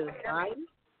 Working.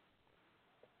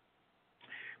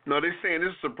 No, they're saying this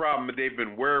is a problem that they've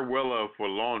been well of for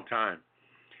a long time.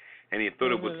 And they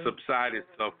thought it would subside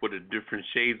itself with the different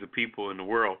shades of people in the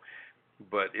world,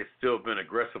 but it's still been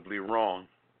aggressively wrong.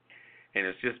 And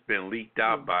it's just been leaked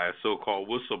out by a so-called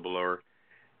whistleblower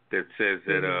that says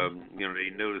that, you know, they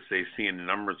notice they're seeing the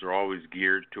numbers are always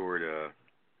geared toward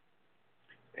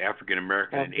African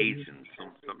American and Asians.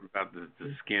 Something about the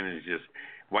skin is just,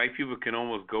 white people can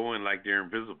almost go in like they're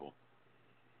invisible.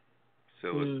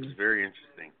 So it's very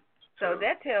interesting. So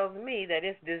that tells me that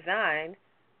it's designed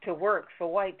to work for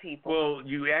white people. Well,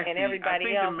 you actually, and everybody I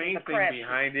think else the main thing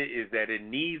behind it is that it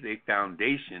needs a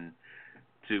foundation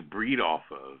to breed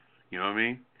off of. You know what I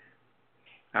mean?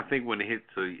 I think when it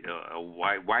hits a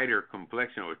whiter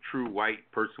complexion or a true white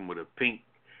person with a pink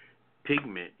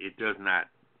pigment, it does not,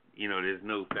 you know, there's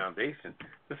no foundation.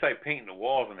 Just like painting the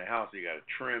walls in the house, you got to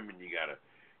trim and you got to,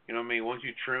 you know what I mean? Once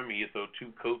you trim and you throw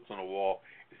 2 coats on the wall,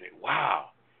 you say,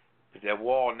 wow. But that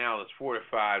wall now is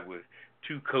fortified with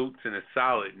 2 coats and a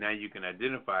solid. Now you can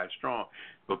identify it strong.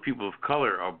 But people of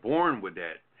color are born with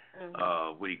that.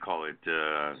 What do you call it?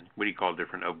 What do you call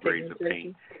different upgrades of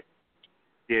paint?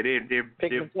 Yeah,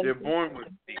 they're born with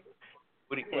a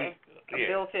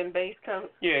built-in base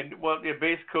coat. Yeah, well, they're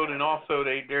base coat, and also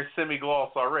they're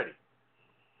semi-gloss already,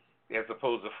 as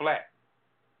opposed to flat.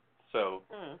 So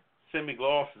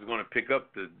semi-gloss is going to pick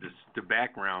up the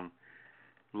background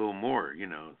a little more, you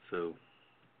know. So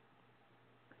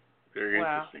very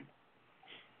interesting.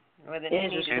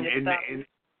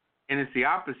 And it's the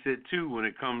opposite too when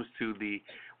it comes to the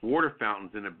water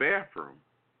fountains in the bathroom.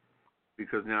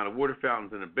 Because now the water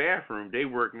fountains in the bathroom, they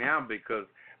work now because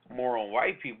more on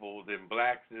white people than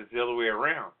blacks. It's the other way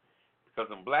around. Because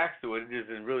when blacks do it, it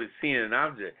isn't really seeing an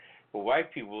object. But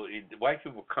white people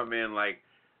come in like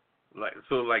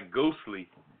ghostly,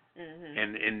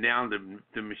 and now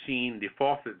the machine, the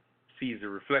faucet sees the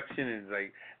reflection and it's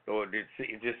like, or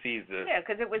it just sees the. Yeah,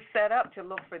 because it was set up to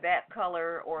look for that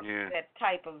color or that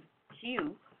type of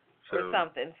hue or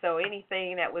something. So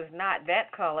anything that was not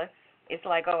that color, it's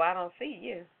like, oh, I don't see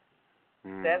you.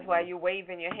 That's why you're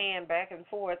waving your hand back and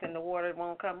forth and the water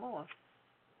won't come on.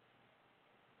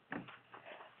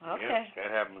 Okay. Yes,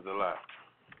 that happens a lot.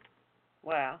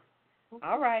 Wow.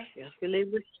 All right.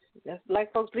 That's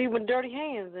black folks leave with dirty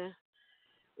hands then.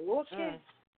 Okay.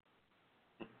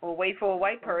 Or wait for a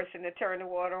white person to turn the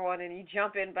water on and you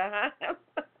jump in behind them.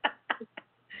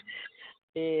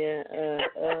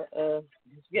 It's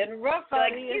getting rough out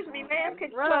like, here. excuse me, ma'am,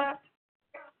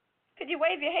 could you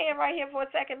wave your hand right here for a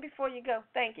second before you go?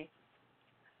 Thank you.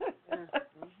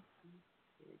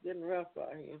 It's getting rough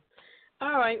out here.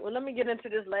 All right, well, let me get into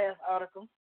this last article.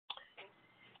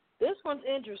 This one's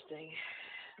interesting.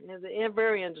 It's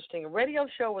very interesting. A radio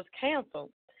show was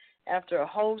canceled after a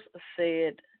host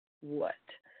said what?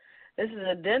 This is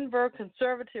a Denver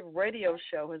conservative radio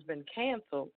show has been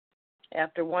canceled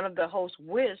after one of the hosts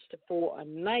wished for a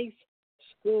nice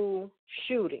school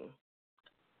shooting.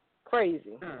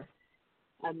 Crazy.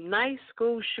 A nice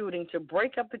school shooting to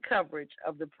break up the coverage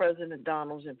of the President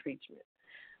Donald's impeachment.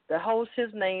 The host,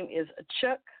 his name is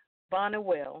Chuck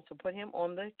Bonnewell, so put him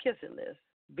on the Kiss It list.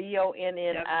 Bonniwell,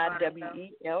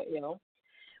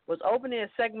 was opening a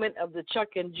segment of the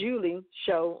Chuck and Julie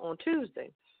show on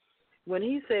Tuesday when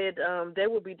he said they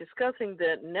will be discussing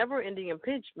the never-ending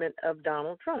impeachment of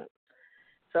Donald Trump.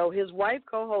 So his wife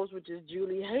co-host, which is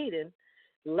Julie Hayden,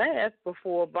 laughed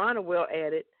before Bonnewell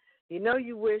added, "You know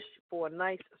you wish for a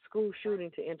nice school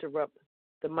shooting to interrupt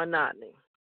the monotony."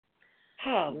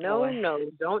 Oh, No, boy. no,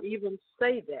 don't even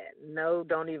say that. No,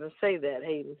 don't even say that,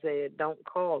 Hayden said. Don't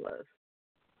call us.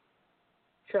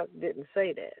 Chuck didn't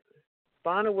say that.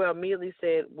 Bonnewell immediately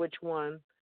said which one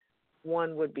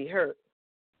would be hurt.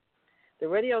 The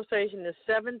radio station is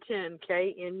 710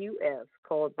 KNUS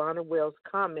called Bonnewell's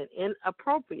comment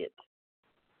inappropriate.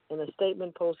 In a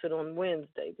statement posted on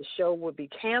Wednesday, the show would be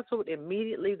canceled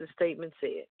immediately, the statement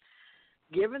said.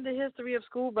 Given the history of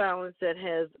school violence that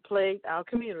has plagued our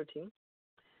community,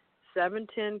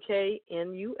 710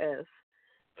 KNUS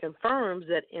confirms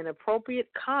that inappropriate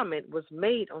comment was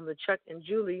made on the Chuck and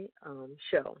Julie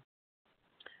show.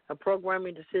 A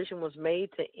programming decision was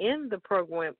made to end the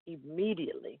program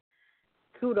immediately.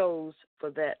 Kudos for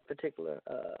that particular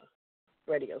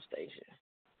radio station.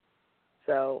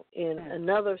 So, in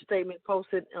another statement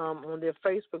posted on their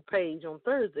Facebook page on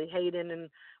Thursday, Hayden and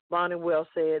Bonnewell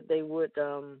said they would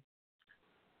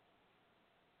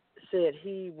said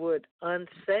he would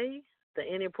unsay the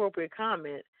inappropriate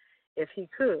comment if he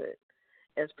could.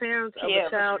 As parents of a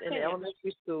child in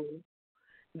elementary school,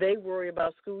 they worry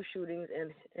about school shootings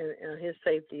and his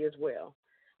safety as well.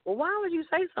 Well, why would you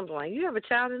say something like that? You have a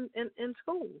child in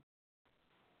school.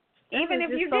 Even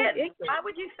if you didn't, why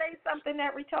would you say something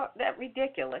that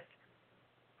ridiculous?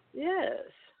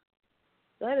 Yes.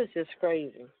 That is just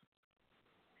crazy.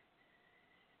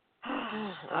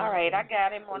 All right, I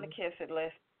got him on the kiss it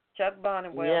list. Chuck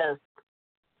Bonnewell.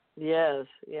 Yes.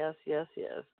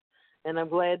 And I'm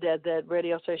glad that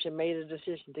radio station made a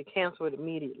decision to cancel it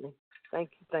immediately.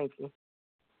 Thank you.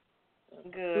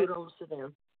 Good. Kudos to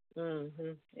them.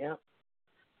 Yeah.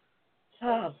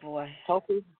 Oh, boy.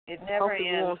 Hopefully, it never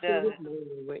ends, does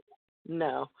it?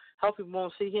 No. Hopefully we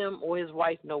won't see him or his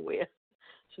wife nowhere.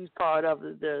 She's part of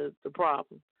the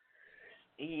problem.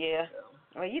 Yeah.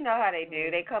 Well, you know how they do.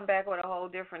 They come back with a whole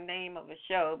different name of a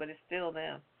show, but it's still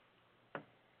them.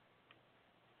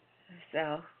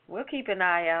 So we'll keep an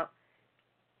eye out.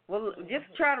 We'll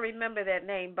just try to remember that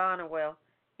name, Bonnewell,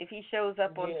 if he shows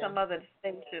up on some other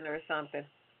station or something.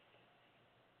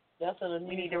 That's an unusual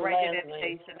we need to write to that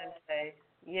station and say,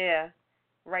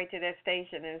 write to that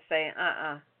station and say,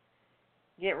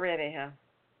 get rid of him.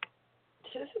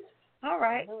 All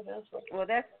right. Well,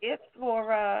 that's it for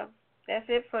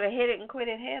the Hit It and Quit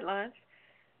It headlines.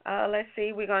 Let's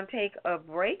see. We're going to take a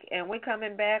break, and we're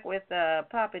coming back with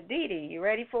Papa Didi. You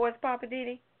ready for us, Papa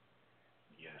Didi?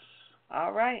 Yes.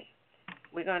 All right.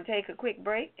 We're going to take a quick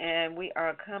break, and we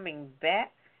are coming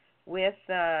back with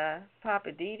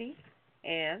Papa Didi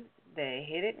and the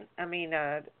Hit It.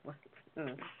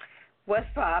 What's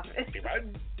poppin'?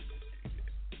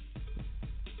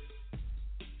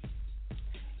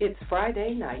 It's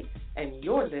Friday night, and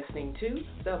you're listening to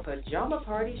the Pajama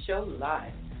Party Show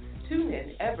Live. Tune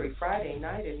in every Friday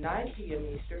night at 9 p.m.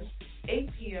 Eastern, 8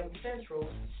 p.m. Central,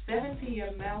 7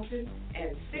 p.m. Mountain,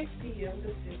 and 6 p.m.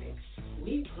 Pacific.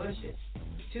 We push it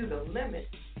to the limit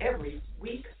every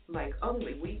week like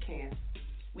only we can.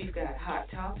 We've got hot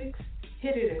topics,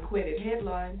 Hit It and Quit It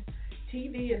headlines,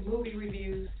 TV and movie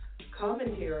reviews,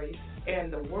 commentary,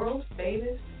 and the world's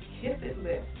famous Kiss It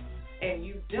list. And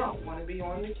you don't want to be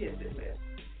on the Kiss It list.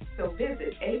 So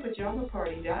visit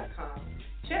apajamaparty.com.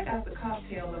 Check out the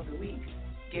cocktail of the week.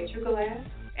 Get your glass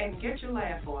and get your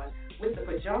laugh on with the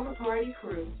Pajama Party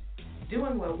crew,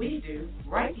 doing what we do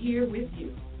right here with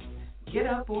you. Get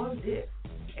up on this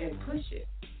and push it.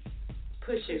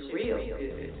 Push it real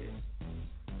good.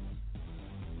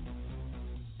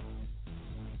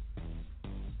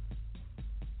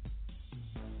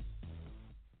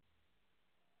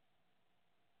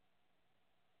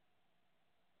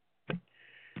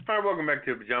 All right, welcome back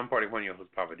to the Pajama Party. One of your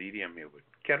hosts, Papa Didi. I'm here with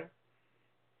Kettle.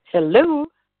 Hello.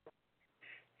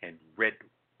 And red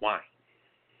wine.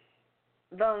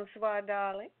 Bonsoir,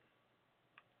 darling.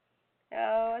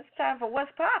 Oh, it's time for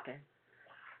What's Poppin'.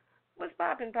 What's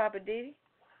poppin', Papa Didi?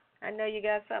 I know you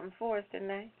got something for us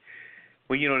tonight.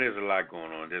 Well, you know, there's a lot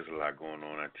going on.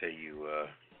 I tell you,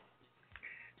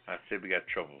 I said we got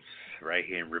troubles right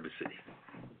here in River City.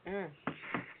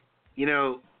 You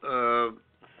know,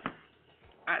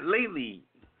 lately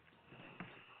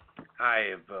I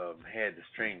have had the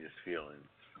strangest feelings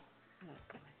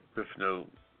with no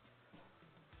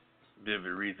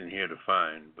vivid reason here to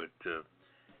find, but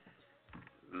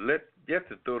just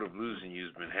the thought of losing you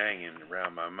has been hanging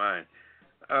around my mind.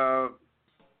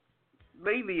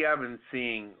 Lately, I've been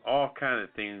seeing all kind of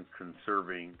things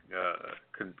concerning,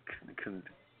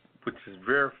 which is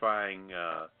verifying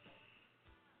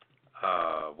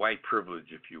white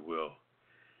privilege, if you will,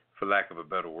 for lack of a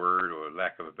better word or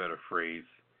lack of a better phrase.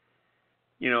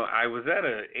 I was at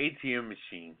an ATM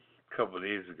machine a couple of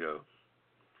days ago,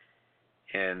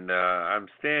 and I'm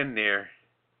standing there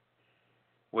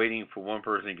waiting for one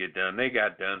person to get done. They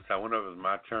got done, so I went over. It was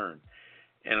my turn.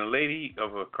 And a lady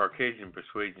of a Caucasian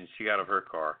persuasion, she got out of her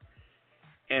car.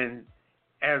 And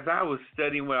as I was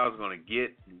studying what I was going to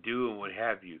get and do and what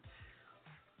have you,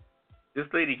 this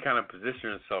lady kind of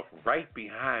positioned herself right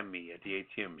behind me at the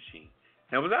ATM machine.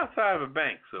 Now, it was outside of a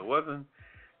bank, so it wasn't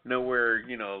nowhere,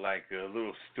 like a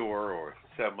little store or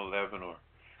 7-Eleven or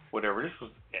whatever. This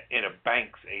was in a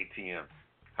bank's ATM.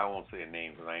 I won't say a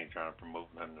name because I ain't trying to promote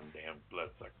none of them damn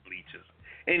bloodsuck bleachers.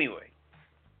 Anyway,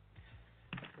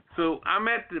 so I'm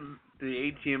at the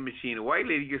ATM machine. A white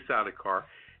lady gets out of the car.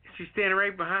 She's standing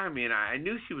right behind me, and I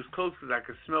knew she was close because I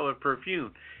could smell her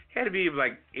perfume. It had to be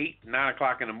like 8, 9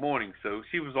 o'clock in the morning, so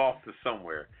she was off to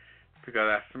somewhere because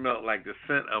I smelled like the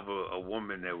scent of a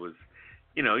woman that was,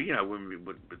 women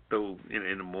would throw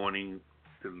in the morning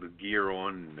the gear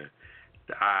on and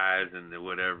the eyes and the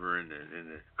whatever and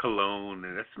the cologne,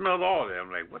 and I smelled all that.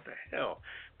 I'm like, what the hell?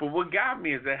 But what got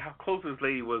me is that how close this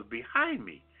lady was behind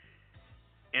me.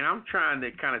 And I'm trying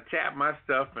to kind of tap my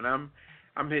stuff, and I'm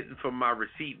hitting for my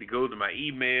receipt to go to my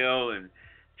email and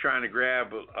trying to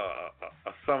grab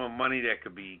a sum of money that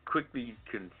could be quickly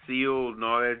concealed and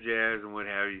all that jazz and what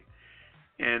have you.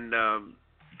 And I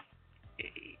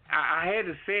had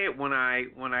to say it when I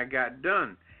got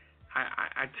done.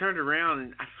 I turned around,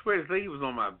 and I swear this lady was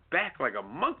on my back like a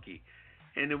monkey.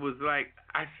 And it was like,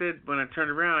 I said, when I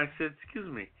turned around, I said, excuse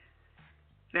me.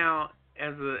 Now,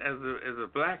 as a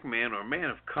black man or a man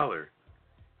of color,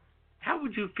 how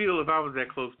would you feel if I was that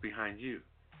close behind you?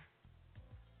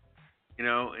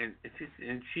 And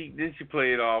she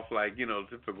played it off like,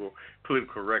 typical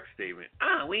political correct statement.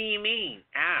 What do you mean?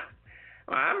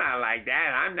 Well, I'm not like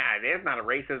that. There's not a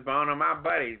racist bone on my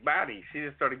body. She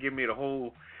just started giving me the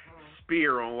whole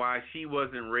spear on why she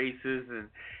wasn't racist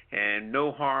and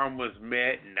no harm was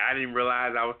met, and I didn't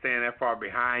realize I was standing that far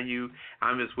behind you.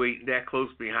 I'm just waiting that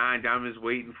close behind you. I'm just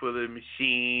waiting for the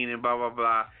machine and blah, blah,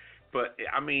 blah. But,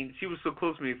 she was so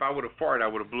close to me, if I would have farted, I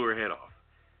would have blew her head off.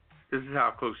 This is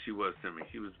how close she was to me.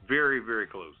 She was very, very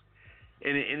close.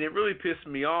 And it really pissed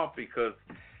me off because,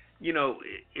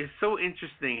 it's so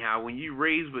interesting how when you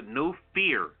raised with no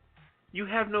fear, you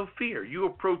have no fear. You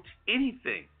approach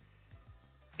anything.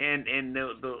 And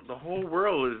the whole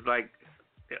world is like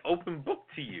an open book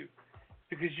to you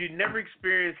because you never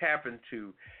experienced happen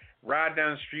to ride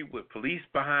down the street with police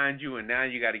behind you, and now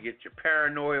you got to get your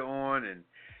paranoia on, and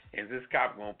is this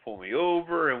cop going to pull me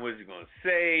over, and what's he going to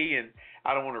say, and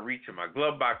I don't want to reach in my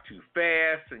glove box too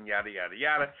fast, and yada, yada,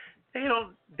 yada.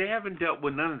 They haven't dealt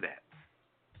with none of that.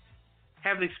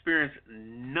 Haven't experienced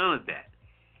none of that.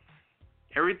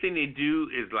 Everything they do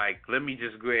is like, let me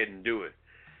just go ahead and do it.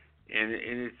 And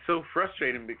it's so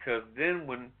frustrating because then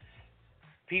when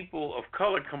people of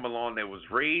color come along that was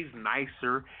raised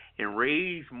nicer and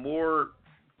raised more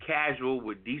casual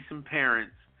with decent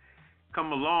parents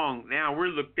come along, now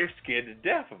they're scared to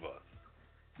death of us.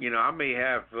 I may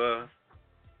have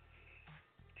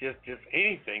just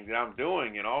anything that I'm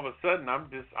doing, and all of a sudden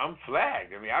I'm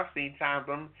flagged. I've seen times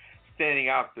I'm standing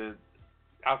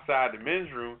outside the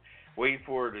men's room waiting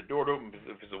for the door to open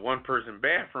if it's a one-person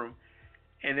bathroom,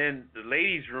 and then the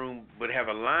ladies' room would have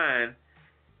a line,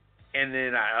 and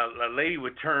then a lady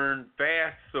would turn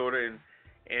fast sort of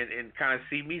and kind of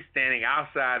see me standing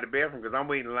outside the bathroom because I'm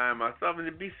waiting in line myself, and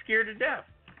they'd be scared to death.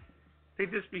 They'd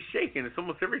just be shaking. It's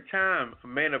almost every time a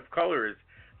man of color is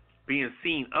being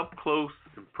seen up close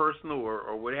and personal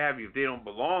or what have you, if they don't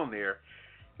belong there,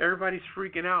 everybody's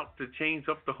freaking out to change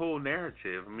up the whole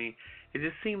narrative. It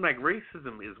just seemed like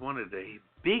racism is one of the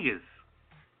biggest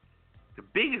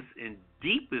and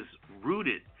deepest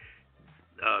rooted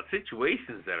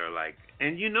situations that are like,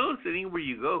 and you notice it anywhere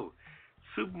you go,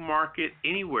 supermarket,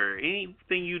 anywhere,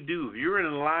 anything you do, if you're in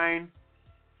a line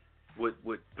with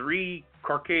 3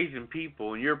 Caucasian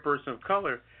people and you're a person of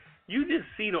color, you just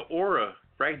see the aura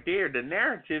right there. The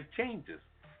narrative changes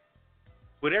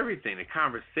with everything, the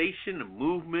conversation, the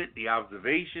movement, the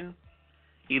observation.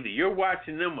 Either you're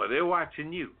watching them or they're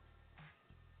watching you.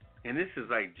 And this is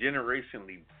like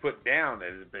generationally put down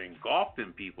that has been engulfed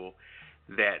in people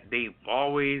that they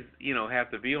always,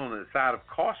 have to be on the side of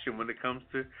caution when it comes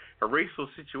to a racial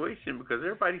situation because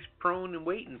everybody's prone and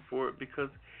waiting for it because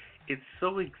it's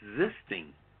so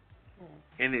existing.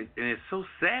 And it's so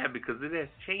sad because it has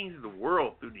changed the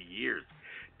world through the years.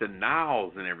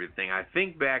 Denials and everything. I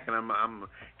think back, and I'm going to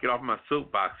get off my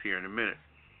soapbox here in a minute.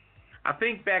 I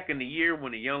think back in the year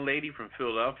when a young lady from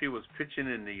Philadelphia was pitching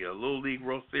in the Little League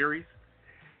World Series,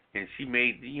 and she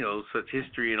made, such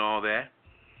history and all that.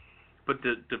 But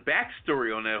the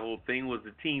backstory on that whole thing was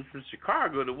the team from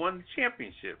Chicago that won the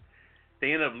championship.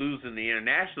 They ended up losing the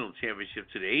international championship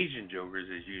to the Asian Jokers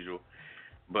as usual,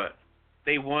 but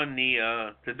they won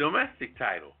the domestic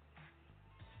title.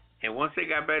 And once they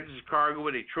got back to Chicago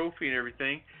with a trophy and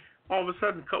everything, all of a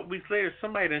sudden, a couple weeks later,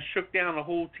 somebody done shook down the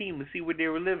whole team to see where they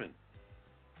were living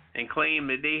and claimed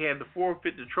that they had to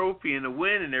forfeit the trophy and the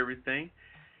win and everything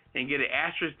and get an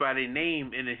asterisk by their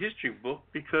name in the history book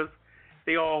because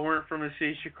they all weren't from the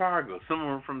city of Chicago. Some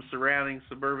were from surrounding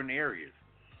suburban areas.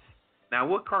 Now,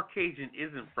 what Caucasian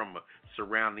isn't from a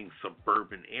surrounding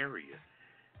suburban area?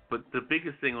 But the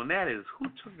biggest thing on that is who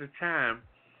took the time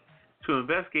to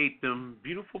investigate them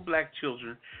beautiful black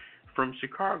children from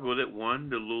Chicago that won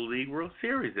the Little League World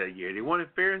Series that year. They won it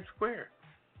fair and square.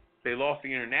 They lost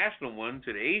the international one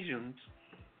to the Asians,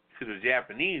 to the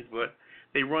Japanese, but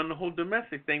they run the whole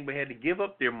domestic thing, but had to give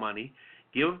up their money,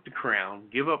 give up the crown,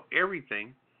 give up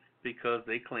everything, because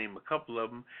they claim a couple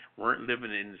of them weren't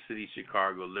living in the city of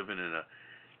Chicago, living in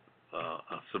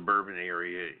a suburban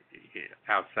area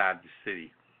outside the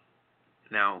city.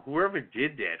 Now, whoever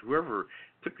did that, whoever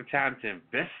took the time to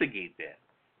investigate that,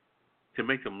 to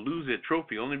make them lose their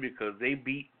trophy only because they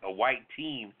beat a white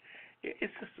team,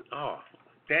 it's just,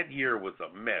 that year was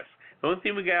a mess. The only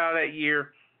thing we got out of that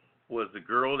year was the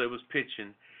girl that was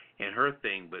pitching and her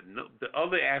thing, but no, the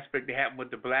other aspect that happened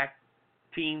with the black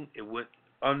team, it went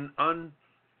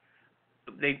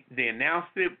they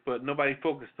announced it, but nobody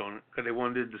focused on it because they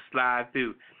wanted to slide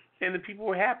through. And the people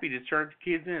were happy to turn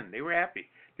the kids in. They were happy.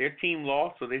 Their team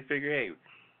lost, so they figured, hey,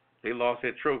 they lost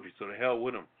that trophy, so the hell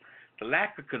with them. The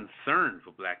lack of concern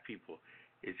for black people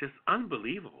is just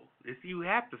unbelievable. You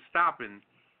have to stop and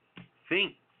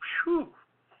think, whew.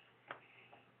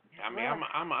 I mean,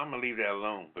 I'm gonna leave that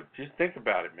alone, but just think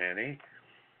about it, man.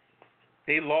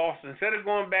 They lost. Instead of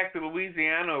going back to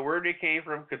Louisiana or where they came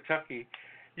from, Kentucky,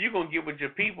 you're gonna get with your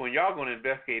people and y'all gonna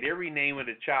investigate every name of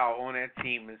the child on that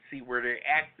team and see where they're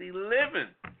actually living.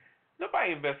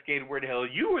 Nobody investigated where the hell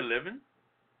you were living.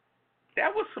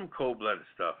 That was some cold-blooded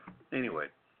stuff. Anyway,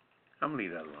 I'm gonna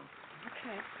leave that alone.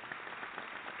 Okay.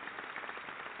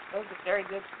 Those are very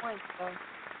good points, though.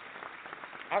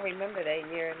 I remember that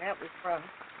year, and that was rough.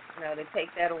 To take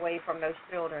that away from those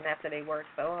children after they worked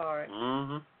so hard.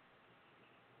 Mm-hmm.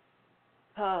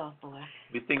 Oh, boy.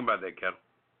 What do you think about that, Kettle?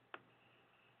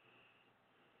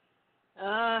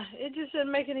 It just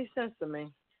didn't make any sense to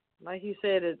me. Like you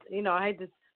said, I hate to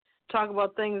talk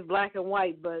about things black and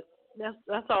white, but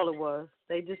that's all it was.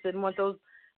 They just didn't want those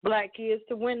black kids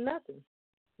to win nothing,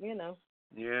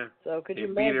 Yeah. So could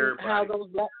you imagine how those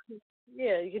black kids,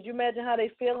 could you imagine how they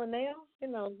feeling now?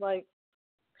 Like,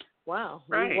 wow,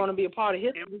 we want to be a part of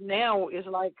history. Now it's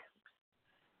like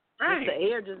the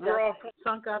air just got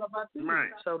sunk out of our teeth,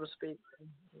 so to speak.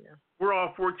 Yeah. We're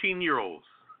all 14-year-olds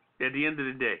at the end of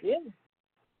the day. Yeah.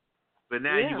 But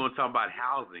now you're going to talk about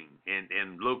housing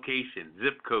and location,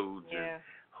 zip codes. Yeah. And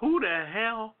who the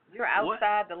hell? You're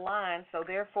outside the line, so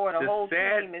therefore the whole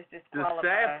team is disqualified. The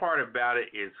sad part about it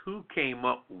is who came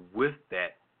up with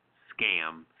that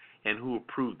scam and who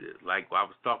approved it. Like I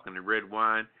was talking to Red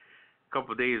Wine a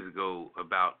couple of days ago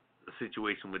about a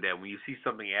situation with that. When you see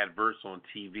something adverse on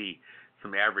TV,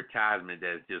 some advertisement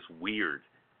that is just weird,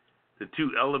 the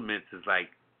two elements is like,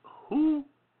 who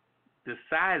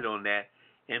decided on that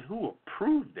and who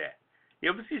approved that? You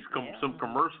ever see some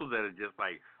commercials that are just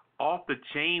like off the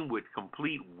chain with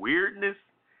complete weirdness?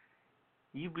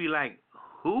 You'd be like,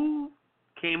 who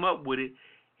came up with it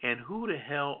and who the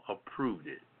hell approved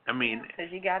it? I mean,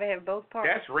 because you got to have both parts.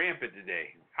 That's rampant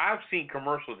today. I've seen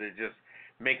commercials that just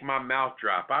make my mouth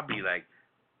drop. I'd be like,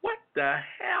 what the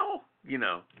hell?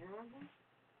 Mm-hmm.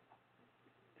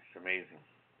 It's amazing.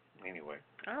 Anyway.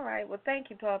 All right. Well, thank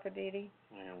you, Papa Diddy.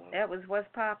 Yeah, well. That was what's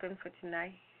popping for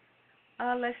tonight.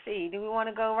 Let's see. Do we want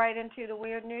to go right into the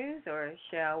weird news, or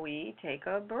shall we take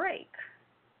a break?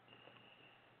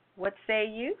 What say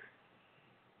you?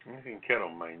 I think Kettle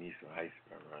might need some ice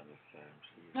around this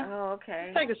time. Oh,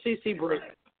 okay. Let's take a CC break.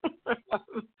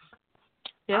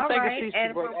 All take right. a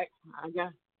CC break.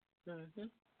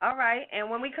 All right. And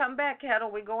when we come back,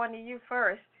 Kettle, we're going to you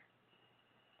first.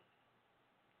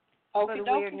 For the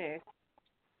weird news.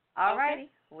 All righty.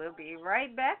 We'll be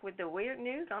right back with the weird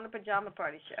news on the Pajama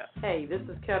Party Show. Hey, this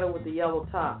is Kettle with the yellow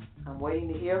top. I'm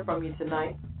waiting to hear from you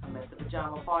tonight. I'm at the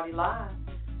Pajama Party Live.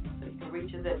 So you can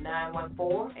reach us at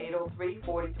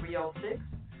 914-803-4306,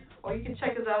 or you can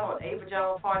check us out on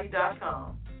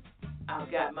apajamaparty.com.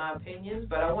 I've got my opinions,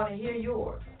 but I want to hear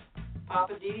yours.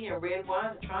 Papa Diddy and Red Wine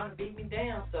are trying to beat me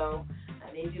down, so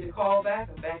I need you to call back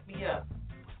and back me up.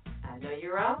 I know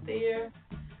you're out there.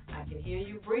 I can hear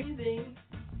you breathing.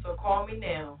 So call me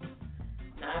now.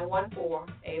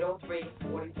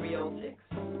 914-803-4306.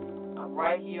 I'm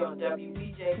right here on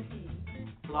WBJP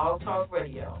Blog Talk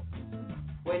Radio,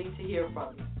 waiting to hear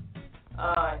from you.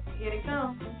 Here they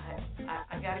come.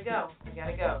 I gotta go.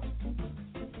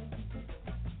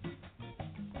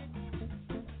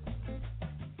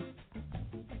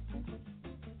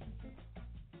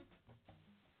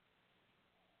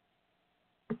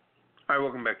 All right,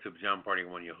 welcome back to the Pajama Party.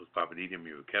 One of your hosts, Papa D. I'm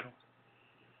here with Kettle.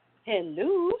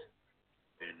 Hello.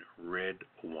 And red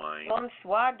wine.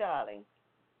 Bonsoir, darling.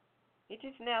 It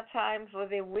is now time for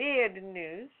the weird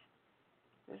news.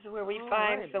 This is where we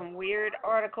find some weird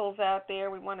articles out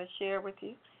there we want to share with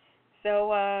you.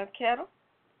 So, Kettle,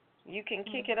 you can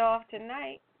kick it off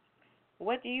tonight.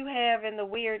 What do you have in the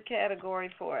weird category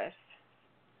for us?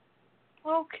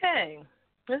 Okay.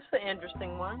 This is an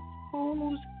interesting one.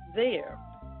 Who's there?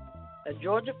 A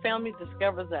Georgia family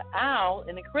discovers an owl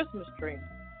in a Christmas tree.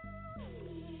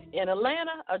 In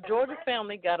Atlanta, a Georgia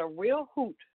family got a real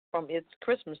hoot from its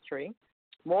Christmas tree.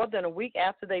 More than a week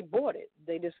after they bought it,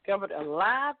 they discovered a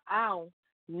live owl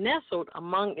nestled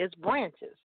among its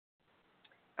branches.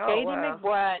 Katie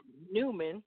McBride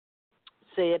Newman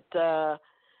said that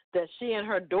she and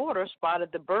her daughter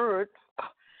spotted the bird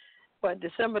by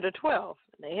December the 12th.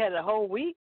 They had a whole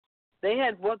week. They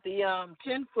had bought the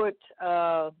 10-foot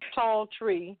tall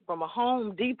tree from a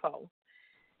Home Depot.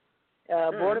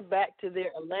 Brought it back to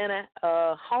their Atlanta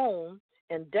home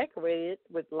and decorated it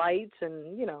with lights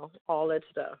and, all that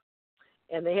stuff.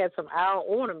 And they had some owl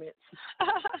ornaments.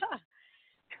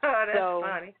 Oh, that's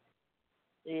funny.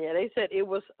 Yeah, they said it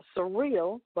was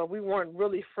surreal, but we weren't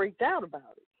really freaked out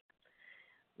about it.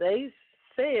 They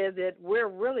said that we're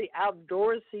really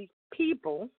outdoorsy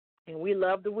people and we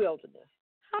love the wilderness.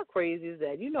 How crazy is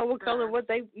that? You know what color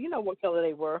they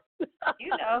were. I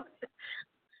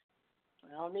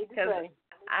don't need to say.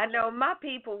 I know my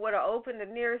people would have opened the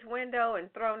nearest window and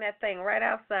thrown that thing right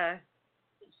outside.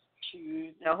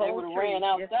 Shoot, the whole tree ran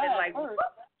outside.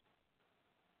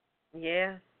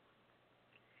 Yeah.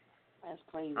 That's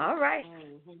crazy. All right.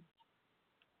 Mm-hmm.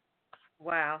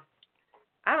 Wow.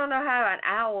 I don't know how an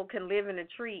owl can live in a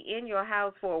tree in your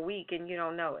house for a week and you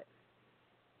don't know it.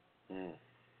 Mm.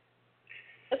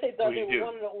 They thought they were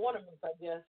one of the ornaments, I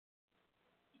guess.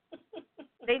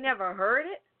 They never heard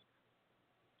it?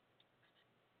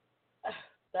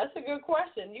 That's a good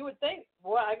question. You would think,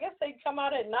 well, I guess they'd come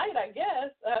out at night, I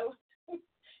guess.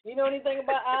 You know anything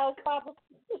about owls, Papa?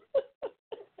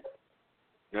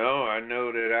 No, I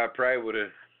know that I probably would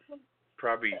have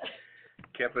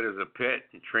kept it as a pet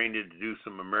and trained it to do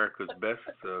some America's Best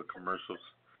commercials.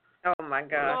 Oh, my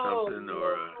gosh. Or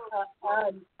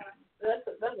something.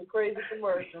 That's a crazy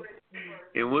commercial.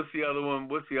 And what's the other one?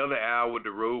 What's the other owl with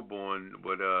the robe on?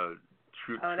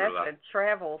 That's a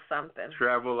travel something.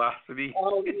 Travelocity?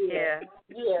 Oh, yeah.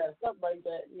 Yeah, something like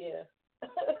that, yeah.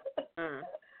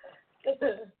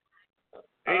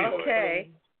 Anyway.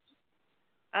 Okay.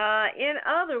 In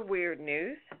other weird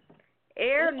news,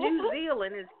 Air New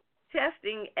Zealand is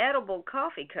testing edible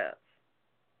coffee cups.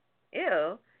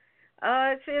 Ew.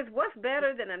 It says, what's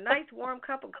better than a nice warm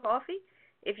cup of coffee?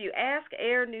 If you ask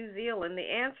Air New Zealand, the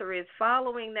answer is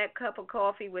following that cup of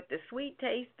coffee with the sweet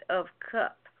taste of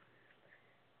cup.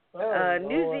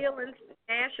 New Zealand's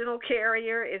national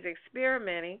carrier is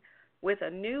experimenting with a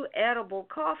new edible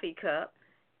coffee cup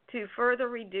to further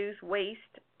reduce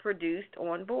waste produced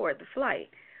on board the flight.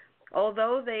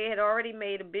 Although they had already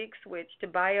made a big switch to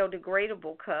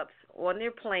biodegradable cups on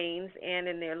their planes and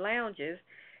in their lounges,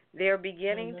 they're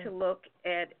beginning to look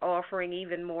at offering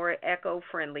even more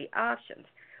eco-friendly options.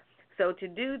 So to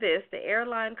do this, the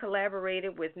airline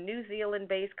collaborated with New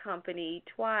Zealand-based company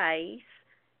Twice,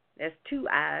 that's two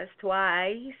I's,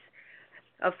 Twice,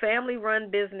 a family-run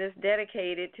business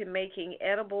dedicated to making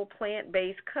edible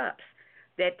plant-based cups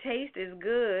that taste as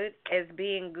good as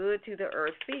being good to the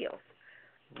earth feels.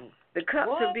 The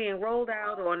cups are being rolled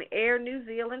out on Air New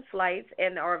Zealand flights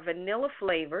and are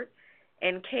vanilla-flavored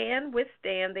and can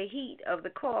withstand the heat of the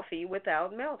coffee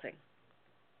without melting.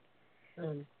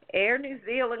 Air New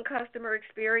Zealand Customer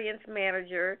Experience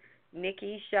Manager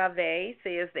Nikki Chavez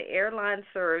says the airline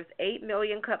serves 8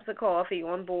 million cups of coffee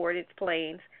on board its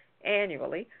planes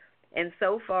annually, and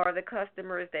so far the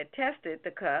customers that tested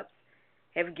the cups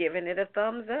have given it a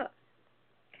thumbs up.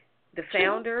 The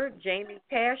founder, Jamie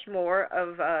Cashmore,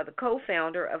 the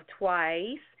co-founder of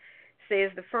Twice,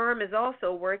 says the firm is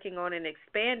also working on an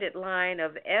expanded line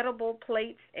of edible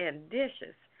plates and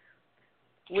dishes,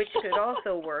 which could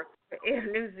also work for Air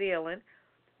New Zealand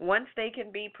once they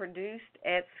can be produced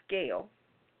at scale.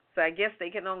 So I guess they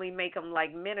can only make them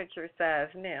like miniature size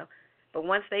now. But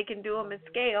once they can do them in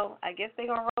scale, I guess they're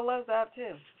going to roll us out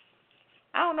too.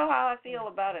 I don't know how I feel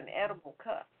about an edible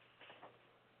cup.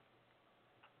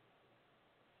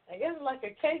 I guess it's like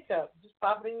a K-cup. Just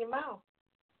pop it in your mouth.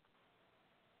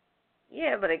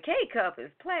 Yeah, but a K-cup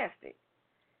is plastic.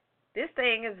 This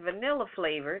thing is vanilla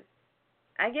flavored.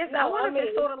 I guess I wonder if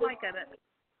it's sort of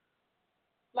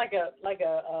like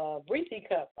a breezy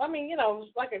cup. I mean,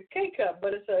 it's like a K-cup,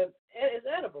 but it's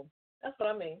edible. That's what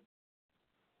I mean.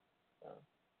 So.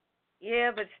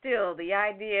 Yeah, but still, the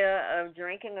idea of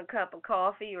drinking a cup of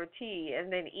coffee or tea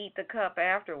and then eat the cup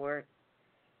afterward,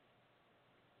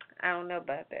 I don't know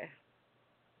about that.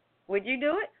 Would you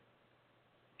do it?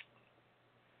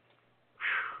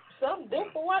 Something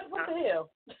different? What the hell?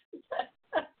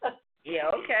 Yeah,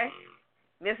 okay.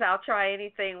 Miss, I'll try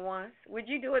anything once. Would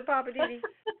you do it, Papa Didi?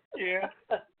 Yeah,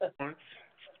 once.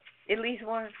 At least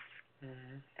once?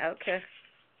 Mm-hmm. Okay.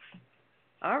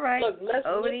 All right. Look, let's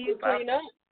over to you, clean up.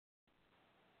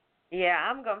 Yeah,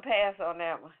 I'm going to pass on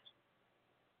that one.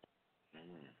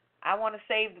 I want to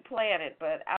save the planet,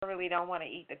 but I really don't want to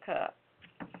eat the cup.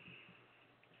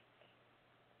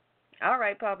 All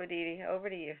right, Papa Didi, over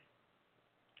to you.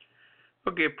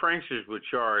 Okay, pranksters were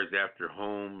charged after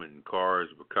home and cars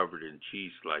were covered in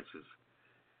cheese slices.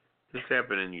 This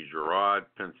happened in Girard,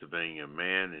 Pennsylvania. A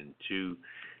man and two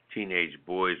teenage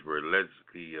boys were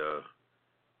allegedly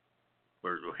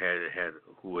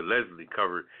who allegedly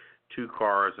covered two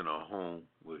cars and a home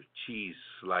with cheese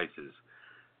slices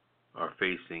are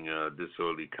facing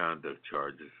disorderly conduct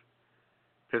charges.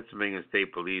 Pennsylvania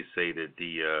State Police say that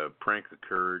the prank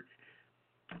occurred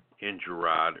in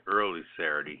Girard early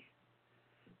Saturday,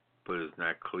 but it's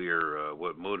not clear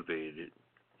what motivated it.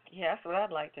 Yeah, that's what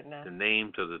I'd like to know. The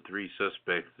names of the three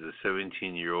suspects is a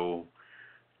 17-year-old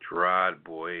Girard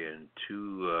boy and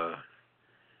two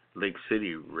Lake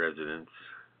City residents,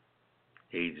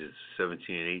 ages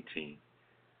 17 and 18.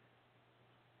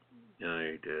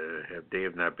 They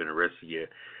have not been arrested yet.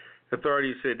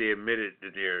 Authorities said they admitted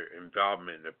to their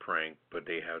involvement in the prank, but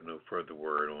they have no further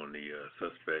word on the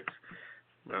suspects.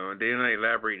 They're not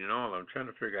elaborating at all. I'm trying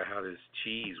to figure out how this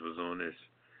cheese was on this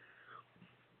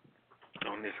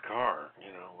car.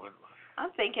 What?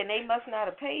 I'm thinking they must not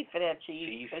have paid for that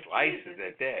cheese. Cheese slices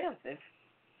at that. Expensive.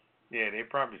 Yeah, they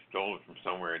probably stole it from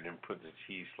somewhere and then put the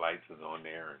cheese slices on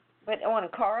there. But on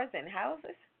cars and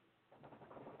houses?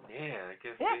 Yeah, I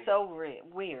guess that's so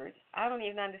weird. I don't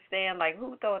even understand,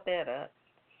 who thought that up?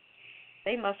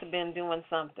 They must have been doing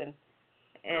something.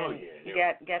 And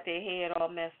got their head all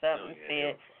messed up and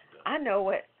said, I know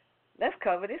what, let's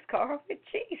cover this car with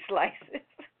cheese slices.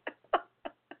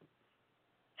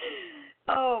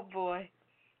 Oh, boy.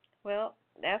 Well,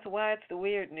 that's why it's the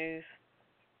weird news.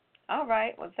 All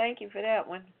right. Well, thank you for that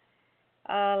one.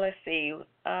 Let's see.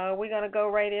 We're going to go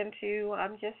right into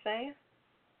I'm Just Saying.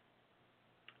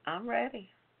 I'm ready.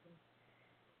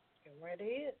 Get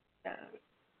ready.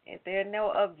 If there are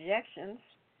no objections,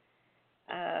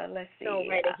 let's see. Go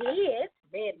right ahead.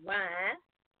 Red wine.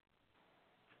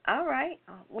 All right.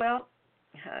 Well,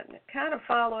 kind of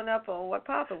following up on what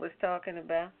Papa was talking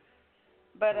about.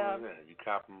 But you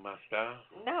copying my style?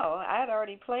 No, I had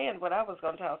already planned what I was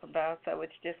going to talk about, so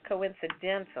it's just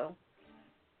coincidental,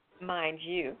 mind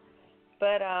you.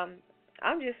 But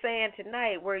I'm just saying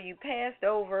tonight where you passed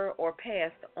over or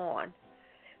passed on.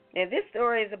 Now, this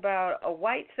story is about a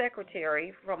white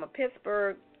secretary from a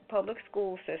Pittsburgh public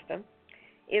school system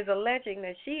is alleging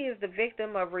that she is the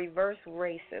victim of reverse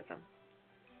racism.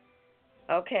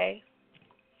 Okay?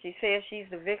 She says she's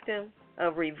the victim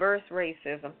of reverse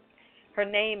racism. Her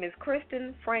name is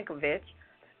Kristen Frankovich.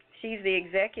 She's the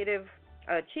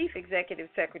chief executive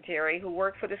secretary who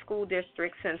worked for the school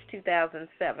district since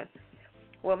 2007.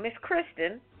 Well, Miss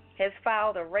Kristen has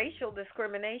filed a racial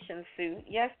discrimination suit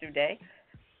yesterday,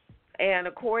 and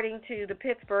according to the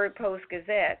Pittsburgh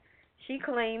Post-Gazette, she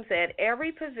claims that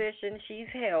every position she's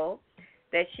held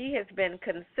that she has been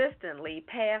consistently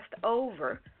passed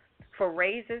over for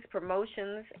raises,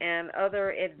 promotions, and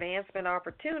other advancement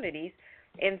opportunities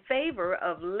in favor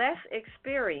of less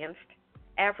experienced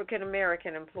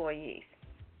African-American employees.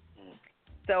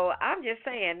 So I'm just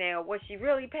saying now, was she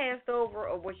really passed over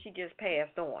or was she just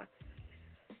passed on?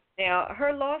 Now,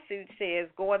 her lawsuit says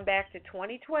going back to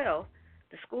 2012,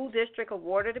 the school district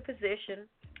awarded a position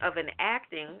of an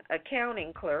acting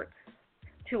accounting clerk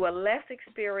to a less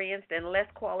experienced and less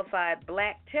qualified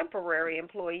black temporary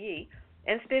employee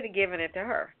instead of giving it to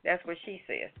her. That's what she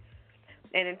says.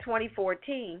 And in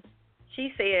 2014,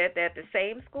 she said that the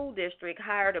same school district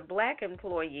hired a black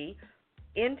employee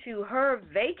into her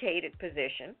vacated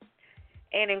position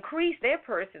and increased their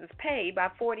person's pay by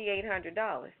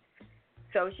 $4,800.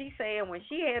 So she's saying when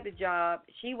she had the job,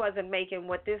 she wasn't making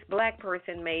what this black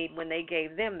person made when they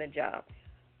gave them the job.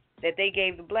 That they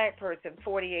gave the black person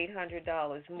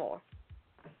 $4,800 more.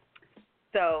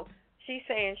 So she's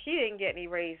saying she didn't get any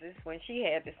raises when she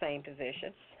had the same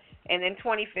position. And in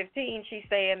 2015, she's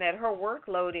saying that her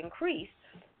workload increased,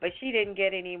 but she didn't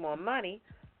get any more money.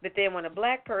 But then when a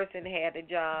black person had a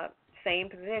job, same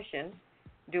position,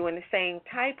 doing the same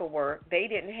type of work, they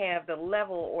didn't have the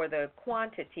level or the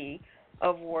quantity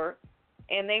of work,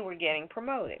 and they were getting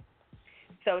promoted.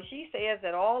 So she says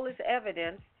that all this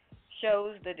evidence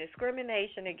shows the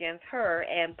discrimination against her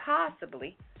and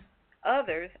possibly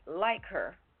others like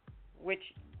her, which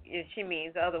she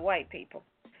means other white people.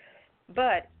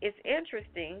 But it's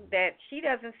interesting that she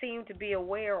doesn't seem to be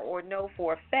aware or know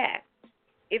for a fact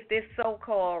if this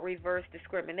so-called reverse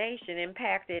discrimination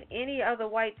impacted any other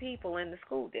white people in the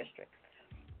school district.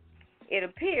 It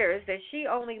appears that she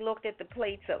only looked at the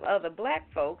plates of other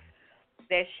black folks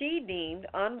that she deemed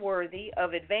unworthy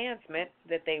of advancement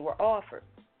that they were offered.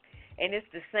 And it's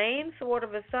the same sort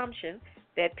of assumption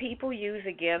that people use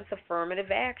against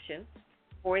affirmative action,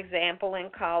 for example, in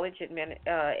college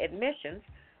admissions.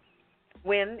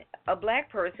 When a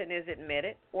black person is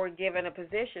admitted or given a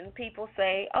position, people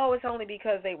say, oh, it's only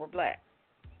because they were black.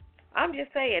 I'm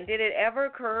just saying, did it ever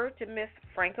occur to Miss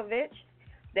Frankovich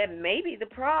that maybe the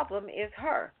problem is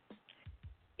her?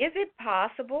 Is it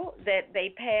possible that they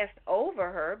passed over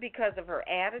her because of her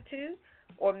attitude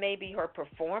or maybe her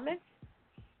performance?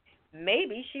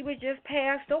 Maybe she was just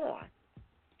passed on.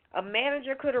 A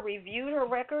manager could have reviewed her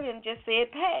record and just said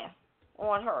pass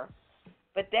on her.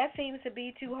 But that seems to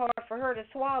be too hard for her to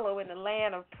swallow in the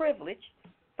land of privilege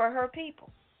for her people,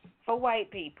 for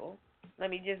white people. Let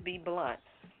me just be blunt.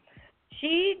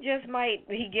 She just might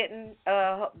be getting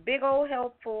a big old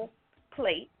helpful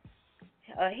plate,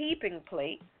 a heaping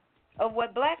plate, of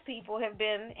what black people have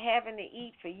been having to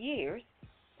eat for years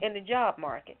in the job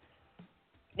market.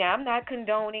 Now, I'm not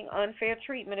condoning unfair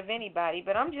treatment of anybody,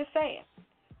 but I'm just saying,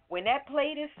 when that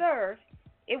plate is served,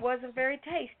 it wasn't very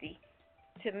tasty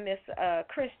to Miss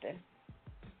Kristen.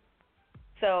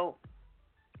 So,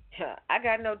 I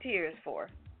got no tears for her,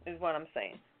 is what I'm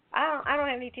saying. I don't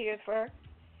have any tears for her.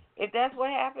 If that's what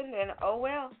happened, then oh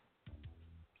well.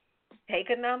 Take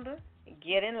a number,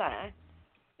 get in line.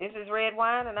 This is red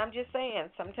wine, and I'm just saying,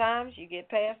 sometimes you get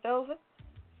passed over,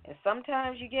 and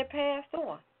sometimes you get passed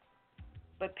on.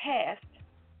 But passed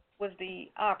was the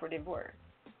operative word.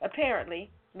 Apparently,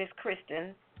 Miss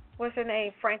Kristen, what's her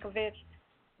name, Frankovich,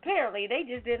 apparently they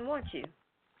just didn't want you.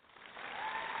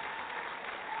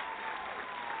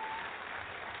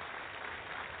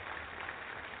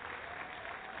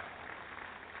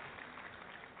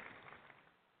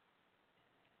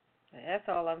 That's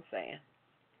all I'm saying.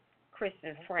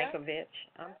 Kristen Frankovich.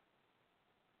 I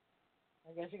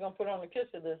guess you're going to put on the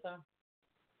kiss of this, huh?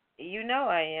 You know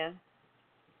I am.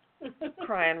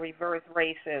 Crying reverse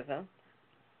racism.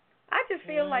 I just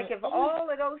feel like if all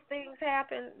of those things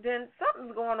happen, then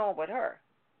something's going on with her.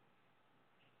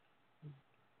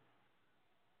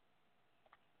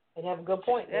 You have a good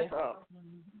point there. That's all.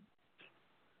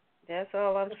 That's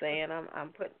all I'm saying.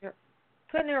 I'm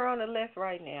putting her on the list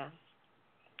right now.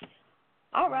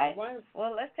 All right.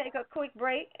 Well, let's take a quick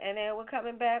break, and then we're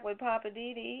coming back with Papa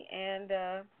Didi and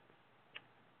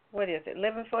what is it?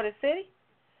 Living for the City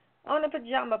on the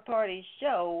Pajama Party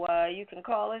Show. You can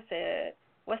call us at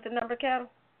what's the number, Cattle?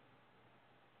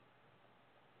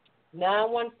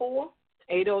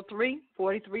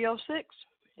 914-803-4306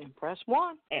 and press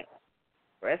 1. And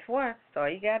press 1. That's all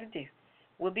you got to do.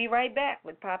 We'll be right back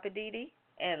with Papa Didi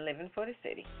and Living for the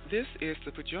City. This is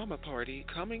the Pajama Party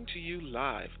coming to you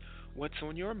live. What's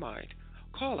on your mind?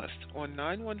 Call us on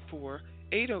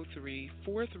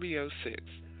 914-803-4306.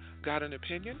 Got an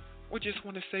opinion or just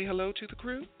want to say hello to the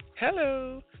crew?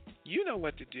 Hello! You know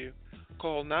what to do.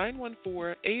 Call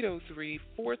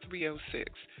 914-803-4306.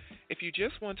 If you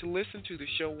just want to listen to the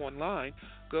show online,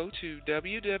 go to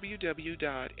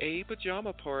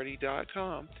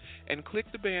www.apajamaparty.com and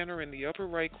click the banner in the upper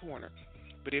right corner.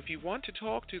 But if you want to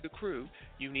talk to the crew,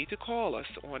 you need to call us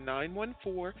on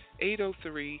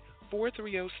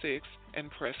 914-803-4306 and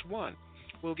press 1.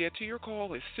 We'll get to your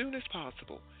call as soon as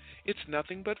possible. It's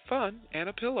nothing but fun and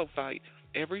a pillow fight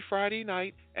every Friday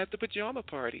night at the Pajama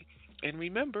Party. And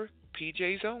remember,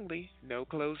 PJs only, no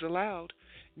clothes allowed.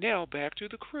 Now back to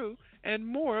the crew and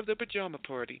more of the Pajama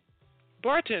Party.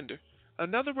 Bartender,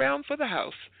 another round for the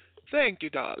house. Thank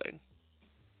you, darling.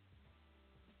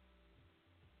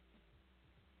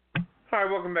 Hi,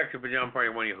 welcome back to Pajama Party.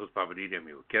 One of your hosts, Papa D. I'm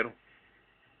here with Kettle.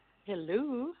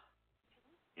 Hello.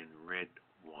 And red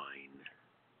wine.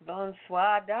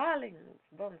 Bonsoir, darlings.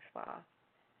 Bonsoir.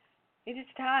 It is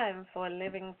time for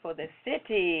Living for the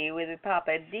City with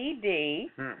Papa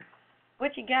D.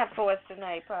 What you got for us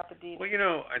tonight, Papa D? Well,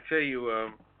 I tell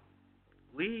you,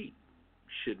 we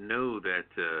should know that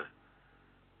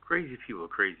crazy people are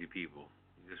crazy people,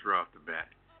 just right off the bat.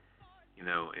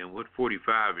 And what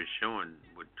 45 is showing,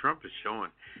 what Trump is showing.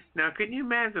 Now, can you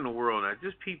imagine a world, now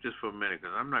just peep this for a minute,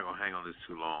 because I'm not going to hang on this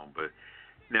too long, but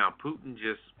now Putin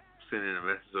just sent in a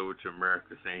message over to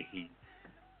America saying he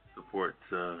supports,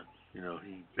 he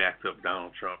backed up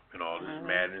Donald Trump and all this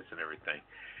madness and everything.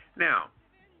 Now,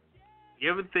 you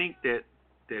ever think that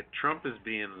Trump is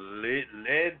being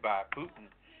led by Putin?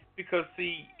 Because,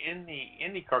 see, in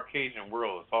the Caucasian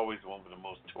world, it's always the one with the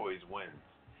most toys wins.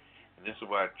 And this is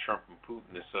why Trump and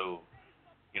Putin are so,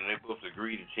 they both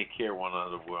agree to take care of one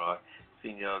another. Well, I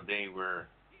seen the other day where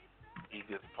he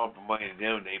just pumping money to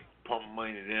them, they pumping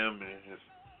money to them, and it's just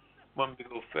one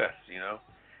big old fest,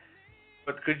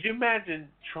 But could you imagine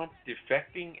Trump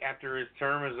defecting after his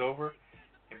term is over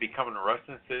and becoming a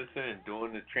Russian citizen and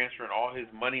transferring all his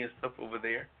money and stuff over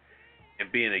there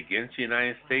and being against the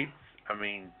United States? I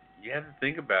mean, you have to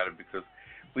think about it, because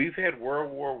we've had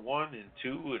World War I and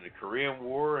II and the Korean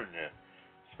War and the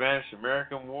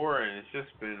Spanish-American War, and it's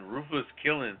just been ruthless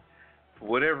killing for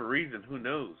whatever reason. Who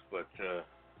knows? But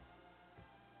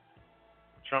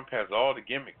Trump has all the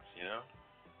gimmicks, and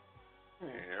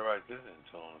everybody's listening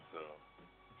to him. So,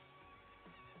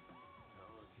 I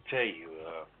tell you,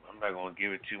 I'm not going to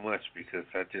give it too much because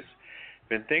I just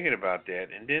been thinking about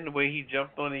that. And then the way he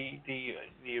jumped on the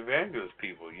evangelist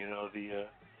people,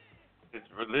 his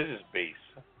religious base,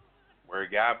 where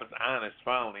God was honest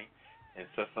finally and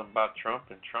said something about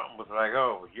Trump, and Trump was like,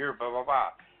 "Oh, you're blah blah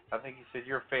blah." I think he said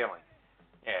you're failing.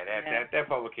 Yeah, that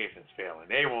publication's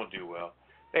failing. They won't do well.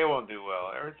 They won't do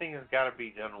well. Everything has got to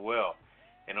be done well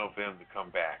in order for them to come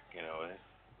back. This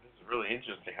is really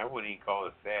interesting. I wouldn't even call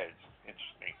it sad. It's just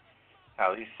interesting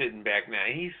how he's sitting back now.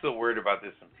 He's still worried about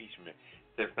this impeachment.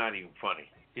 That's not even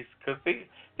funny. Because they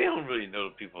don't really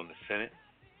know the people in the Senate.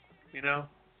 The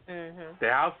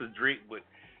House is draped with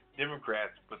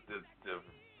Democrats, but the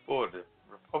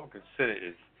Republican Senate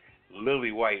is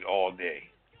lily white all day.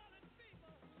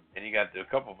 And you got a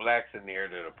couple blacks in there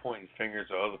that are pointing fingers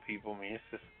at other people. I mean, it's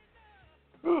just,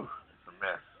 it's a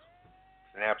mess.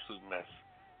 It's an absolute mess.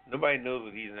 Nobody knows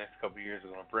what these next couple of years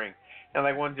are going to bring. And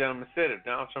like one gentleman said, if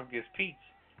Donald Trump gets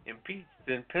impeached,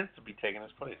 then Pence will be taking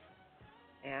his place.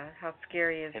 Yeah, how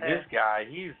scary is that? And this guy,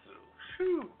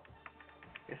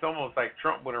 it's almost like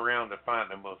Trump went around to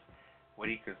find what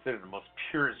he considered the most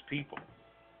purest people.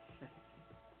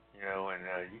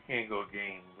 And you can't go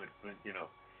game with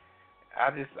I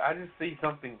just see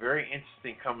something very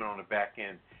interesting coming on the back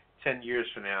end 10 years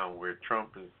from now, where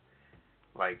Trump is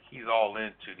like, he's all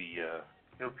into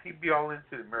he'd be all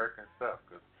into the American stuff,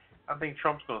 because I think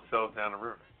Trump's going to sell us down the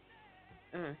river.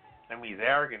 I mean, he's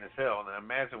arrogant as hell, and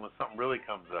imagine when something really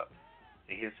comes up,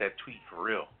 he hits that tweet for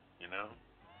real,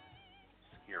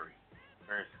 Scary.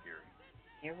 Very scary.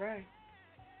 You're right.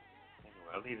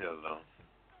 Anyway, I'll leave it alone.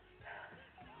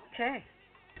 Okay.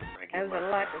 That was a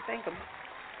lot to think about.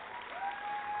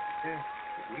 Yeah,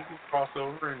 we can cross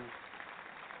over and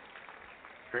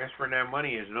transferring that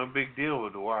money is no big deal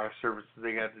with the wire services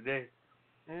they got today.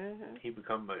 He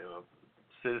become a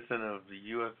citizen of the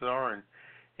USSR,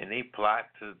 and they plot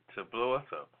to blow us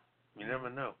up. You never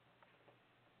know.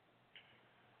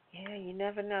 Yeah, you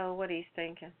never know what he's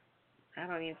thinking. I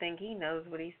don't even think he knows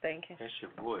what he's thinking. That's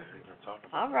your boy. He's gonna talk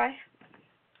about. All right.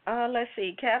 Let's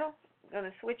see, Kettle.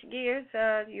 Gonna switch gears.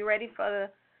 You ready for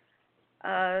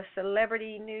the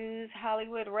celebrity news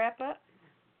Hollywood wrap up?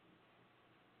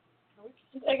 We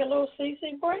can take a little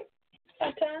CC break.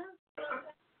 That time.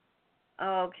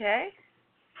 Okay.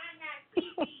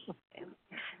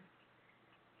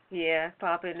 Yeah,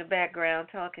 Papa in the background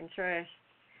talking trash.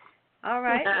 All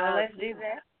right, well, let's do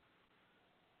that.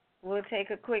 We'll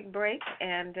take a quick break,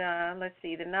 and let's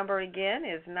see. The number again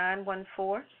is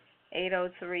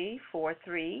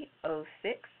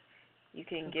 914-803-4306. You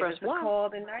can give us a call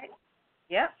tonight.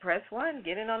 Yep, press 1.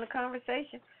 Get in on the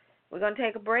conversation. We're going to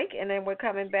take a break, and then we're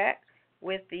coming back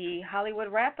with the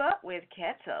Hollywood wrap-up with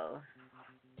Keto.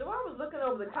 So I was looking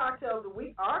over the Cocktail of the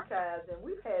Week archives, and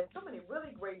we've had so many really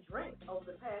great drinks over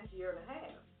the past year and a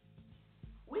half.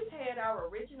 We've had our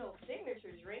original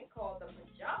signature drink called the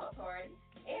Pajama Party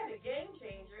and a Game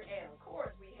Changer, and of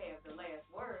course we have the last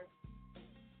word.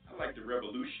 I like the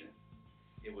Revolution.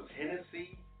 It was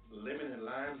Hennessy, lemon and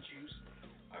lime juice,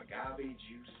 agave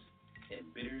juice, and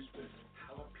bitters with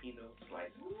jalapeno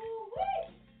slices.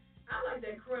 Woo-wee! I like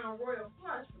that Crown Royal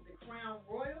Flush with the Crown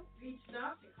Royal, peach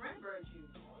schnapps, and cranberry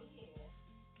juice. Oh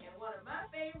yeah. And one of my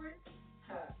favorites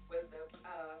was the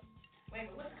wait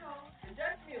a minute, what's it called? The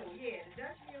Dutch Mule, yeah, the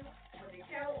Dutch Mule with the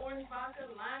kettle orange vodka,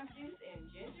 lime juice, and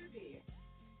ginger beer.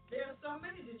 There are so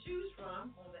many to choose from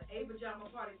on the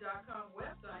apajamaparty.com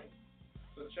website.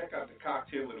 So check out the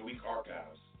Cocktail of the Week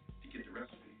archives to get the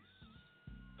recipes.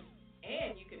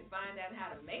 And you can find out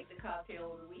how to make the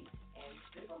cocktail of the week and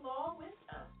sip along with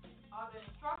us. Are there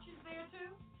instructions there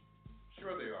too?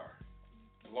 Sure they are,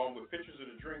 along with pictures of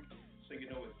the drink so you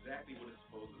know exactly what it's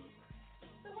supposed to look like.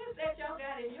 So what's that y'all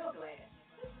got in your glass?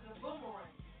 This is a boomerang.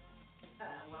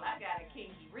 Well, I got a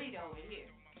Kinky Reed over here.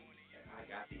 And I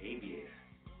got the aviator.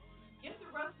 Get the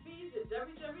recipes at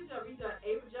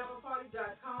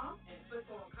www.apajamaparty.com and click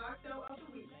on Cocktail of the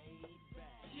Week.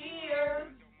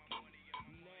 Cheers!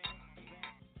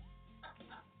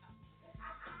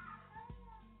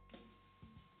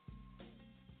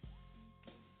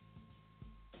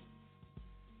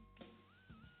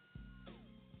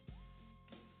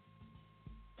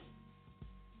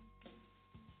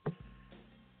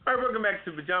 All right, welcome back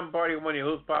to Pajama Party. I'm one of your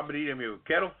hosts, Papa D. I'm here with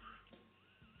Kettle.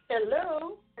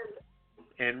 Hello.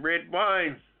 And Red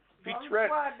Wine. Featurette.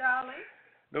 Darling.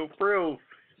 No frills.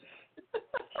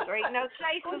 Straight no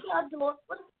chasers.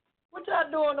 What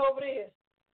y'all doing over there?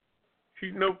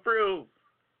 She's no frills.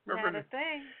 Remember? Not a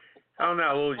thing. I don't know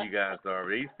how old you guys are, but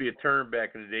there used to be a term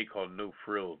back in the day called no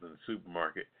frills in the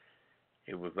supermarket.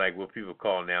 It was like what people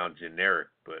call now generic,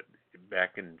 but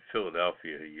back in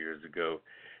Philadelphia years ago,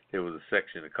 there was a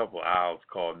section, a couple aisles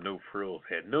called no frills,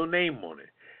 had no name on it.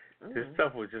 Mm-hmm. This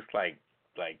stuff was just like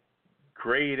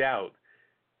grayed out.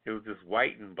 It was just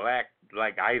white and black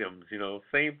like items,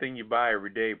 same thing you buy every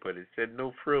day, but it said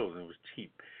no frills and it was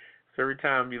cheap. So every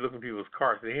time you look in people's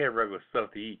carts, they had regular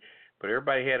stuff to eat, but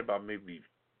everybody had about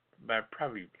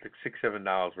probably like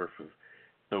 $6-7 worth of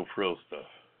no frills stuff.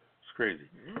 It's crazy.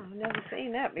 I've never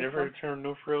seen that before. Never heard the term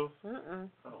no frills? Mm-mm.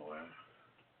 Oh, wow.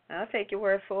 I'll take your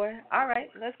word for it. All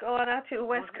right, let's go on out to the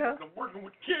West Coast. I'm working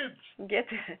with kids. Get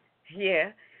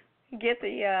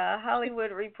the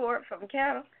Hollywood report from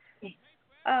Cattle.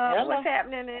 What's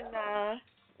happening in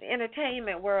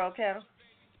entertainment world, Cattle?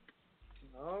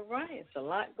 All right, it's a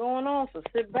lot going on, so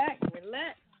sit back and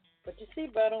relax. Put your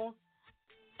seatbelt on.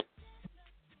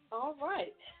 All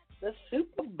right, the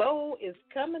Super Bowl is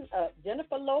coming up.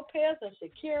 Jennifer Lopez and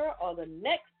Shakira are the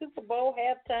next Super Bowl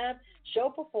halftime show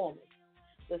performers.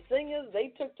 The singers, they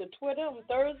took to Twitter on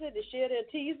Thursday to share their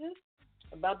teasers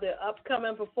about their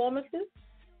upcoming performances.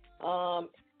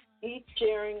 Each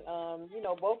sharing,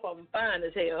 both of them fine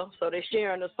as hell, so they're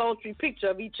sharing a sultry picture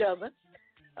of each other,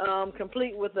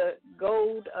 complete with a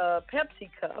gold Pepsi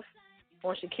cuff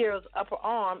on Shakira's upper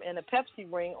arm and a Pepsi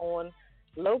ring on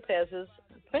Lopez's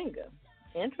finger.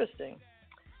 Interesting.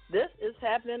 This is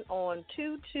happening on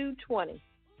 2/2/20.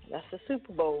 That's the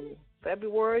Super Bowl,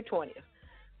 February 20th.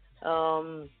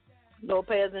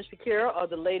 Lopez and Shakira are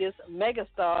the latest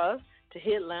megastars to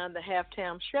headline the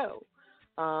halftime show.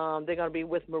 They're going to be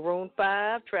with Maroon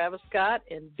 5, Travis Scott,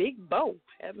 and Big Bo.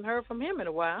 Haven't heard from him in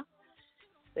a while.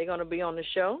 They're going to be on the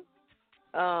show.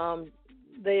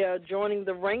 They are joining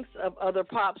the ranks of other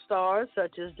pop stars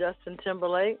such as Justin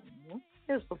Timberlake.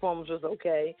 His performance was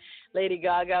okay. Lady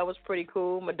Gaga was pretty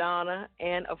cool. Madonna,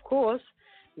 and of course,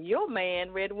 your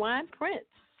man, Red Wine Prince.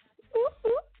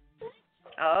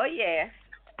 Oh yeah.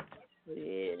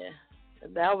 Yeah.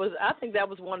 I think that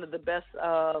was one of the best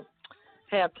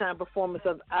halftime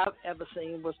performances I've ever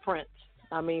seen was Prince.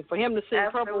 I mean, for him to sing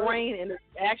Absolutely. Purple Rain and it's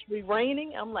actually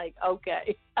raining, I'm like,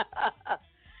 okay.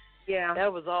 Yeah.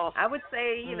 That was awesome. I would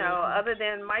say, other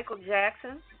than Michael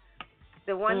Jackson,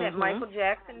 the one that Michael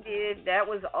Jackson did, that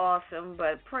was awesome,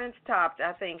 but Prince topped,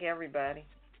 I think, everybody.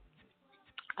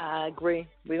 I agree.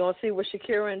 We're going to see what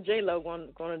Shakira and J-Lo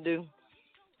going to do.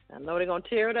 I know they're going to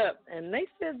tear it up. And they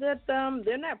said that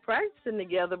they're not practicing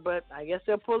together, but I guess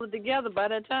they'll pull it together by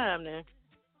that time then.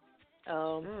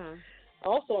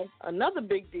 Also, another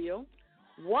big deal,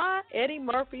 why Eddie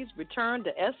Murphy's return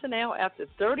to SNL after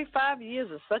 35 years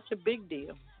is such a big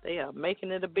deal. They are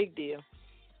making it a big deal.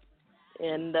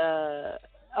 And the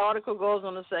article goes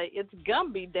on to say, it's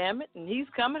Gumby, damn it, and he's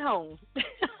coming home.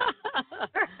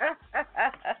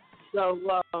 So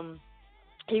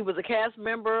he was a cast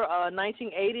member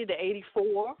 1980 to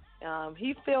 84.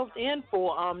 He filled in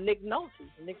for Nick Nolte.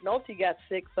 Nick Nolte got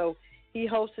sick, so he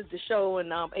hosted the show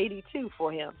in 82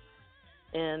 for him.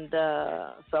 And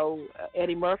so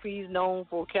Eddie Murphy is known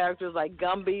for characters like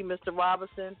Gumby, Mr.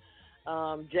 Robinson,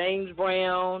 James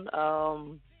Brown.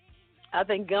 I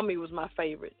think Gumby was my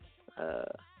favorite.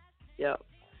 Yeah.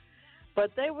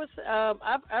 But there was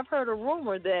I've heard a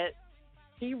rumor that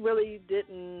he really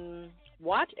didn't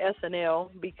watch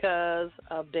SNL because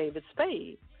of David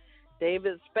Spade.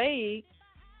 David Spade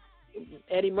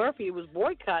Eddie Murphy was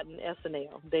boycotting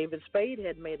SNL. David Spade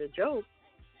had made a joke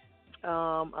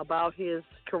about his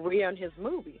career and his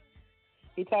movie.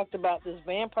 He talked about this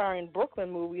Vampire in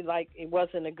Brooklyn movie like it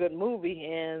wasn't a good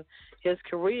movie, and his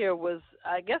career was,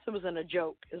 I guess it was in a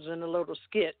joke. It was in a little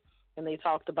skit, and they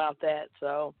talked about that.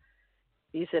 So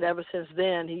he said ever since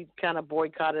then he kind of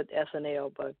boycotted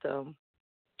SNL. But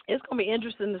it's going to be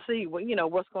interesting to see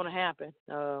what's going to happen.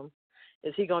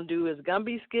 Is he going to do his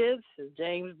Gumby skits, his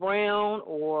James Brown,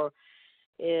 or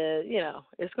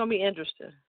it's going to be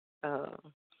interesting. Because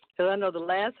I know the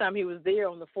last time he was there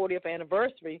on the 40th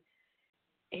anniversary,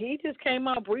 he just came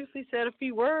out, briefly said a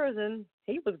few words, and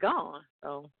he was gone.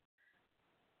 So,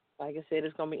 like I said,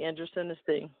 it's going to be interesting to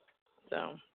see.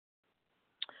 So,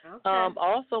 okay.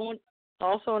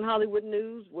 Also in Hollywood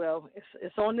news, well,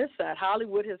 it's on this side.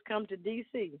 Hollywood has come to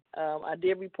D.C. I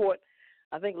did report,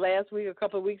 I think last week, a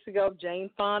couple of weeks ago, Jane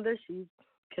Fonda. She's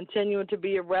continuing to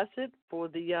be arrested for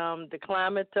the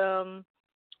climate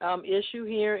issue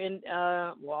here in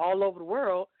all over the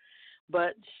world.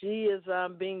 But she is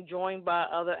being joined by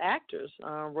other actors,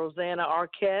 Rosanna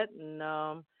Arquette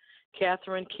and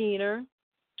Catherine Keener,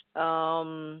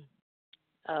 Diane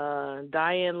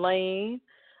Lane,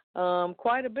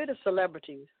 quite a bit of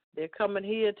celebrities. They're coming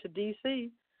here to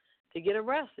D.C. to get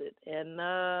arrested, and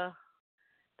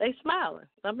they smiling.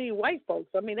 I mean, white folks,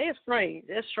 they're strange.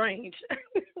 They're strange.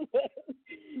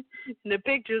 In the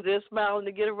pictures, they're smiling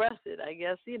to get arrested. I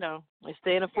guess, they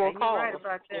stand for a call. Right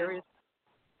about that.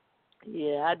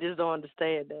 Yeah, I just don't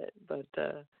understand that. But,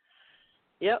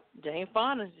 yep, Jane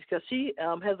Fonda, because she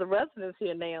has a residence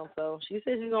here now, so she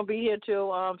says she's going to be here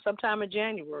till sometime in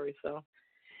January. So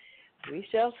we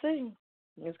shall see.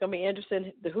 It's going to be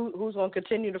interesting who's going to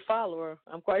continue to follow her.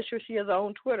 I'm quite sure she has her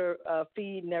own Twitter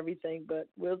feed and everything, but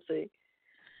we'll see.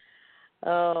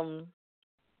 And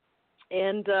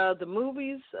the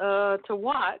movies to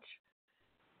watch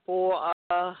for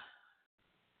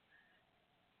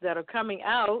that are coming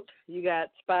out, you got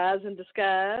Spies in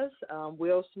Disguise.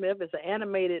 Will Smith. It's an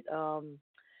animated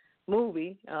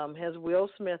movie. Has Will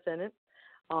Smith in it.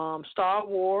 Star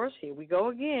Wars. Here we go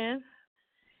again.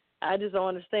 I just don't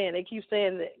understand. They keep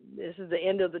saying that this is the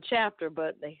end of the chapter,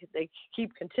 but they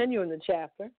keep continuing the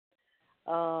chapter.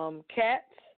 Cats.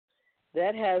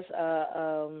 That has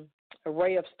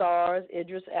array of stars.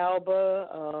 Idris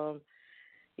Elba.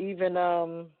 Even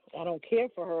I don't care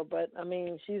for her, but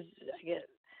she's I guess.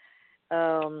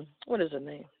 What is her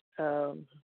name?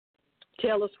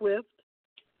 Taylor Swift,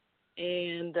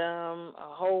 and a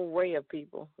whole array of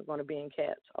people are going to be in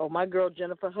Cats. Oh, my girl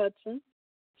Jennifer Hudson.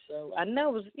 So I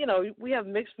know we have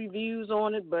mixed reviews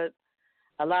on it, but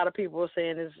a lot of people are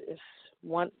saying it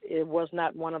was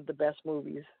not one of the best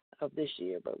movies of this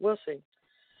year, but we'll see.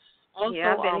 Also,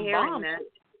 yeah, I've been hearing that.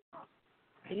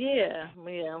 Yeah,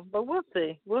 but we'll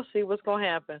see. We'll see what's going to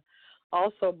happen.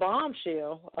 Also,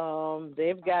 Bombshell,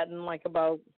 they've gotten like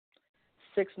about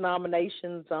 6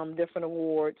 nominations, different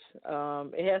awards.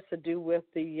 It has to do with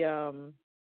it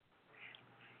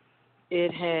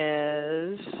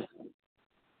has.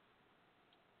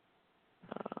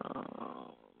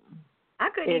 I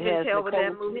couldn't even tell what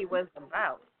that movie was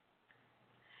about.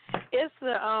 It's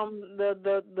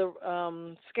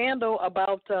the scandal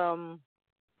about the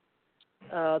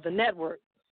network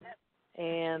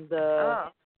and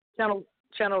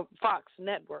Channel Fox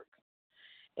network,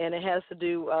 and it has to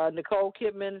do Nicole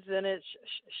Kidman's in it,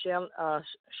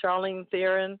 Charlene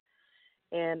Theron,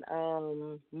 and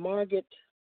Margaret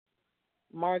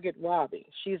Robbie.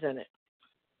 She's in it,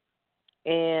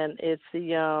 and it's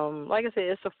the like I said,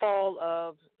 it's the fall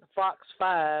of Fox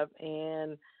 5,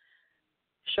 and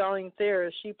Charlene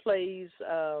Theron, she plays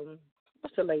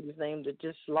what's the lady's name that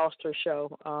just lost her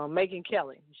show? Megyn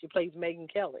Kelly. She plays Megyn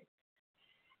Kelly,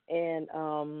 and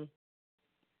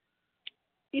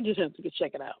you just have to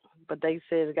check it out. But they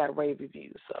said it got rave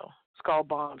reviews, so it's called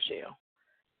Bombshell.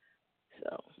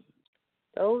 So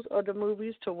those are the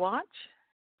movies to watch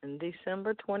in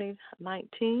December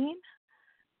 2019.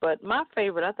 But my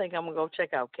favorite, I think I'm going to go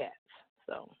check out Cats.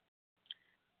 So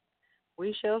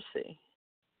we shall see.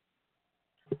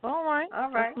 All right.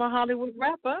 That's my Hollywood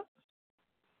wrap-up.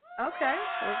 Okay.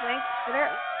 Well, thanks for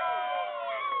that.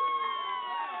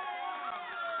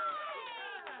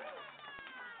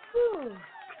 Whew.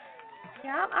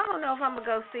 Yeah, I don't know if I'm going to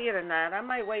go see it or not. I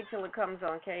might wait till it comes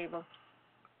on cable.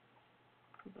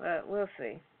 But we'll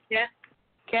see. Yeah.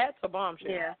 Cats or Bombshell?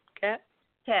 Yeah. Cat?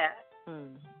 Cat.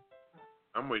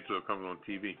 I'm waiting till it comes on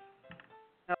TV.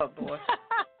 Oh, boy.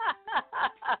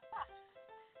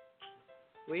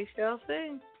 We shall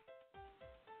see.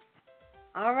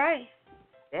 All right.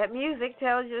 That music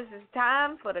tells us it's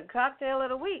time for the cocktail of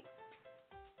the week.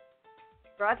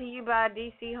 Brought to you by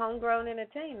DC Homegrown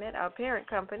Entertainment, our parent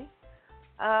company.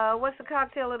 What's the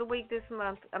cocktail of the week this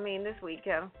week,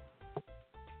 Kel?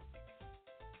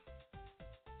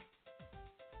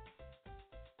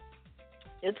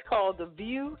 It's called the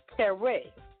Vieux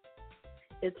Carré.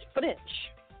 It's French,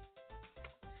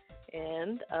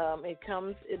 and it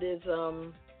comes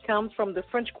from the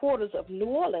French quarters of New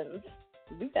Orleans,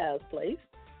 you guys' place,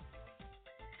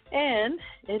 and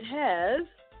it has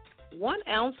 1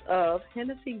 ounce of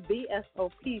Hennessy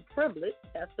VSOP privilege,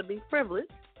 has to be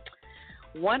privileged,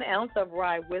 1 ounce of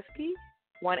rye whiskey,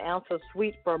 1 ounce of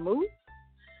sweet vermouth.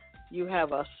 You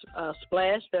have a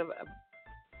splash of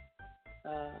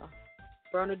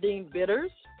Bernardine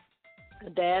bitters, a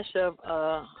dash of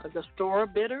Angostura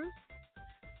bitters,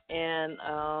 and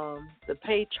the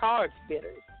Pay Charge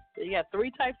bitters. So you have 3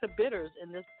 types of bitters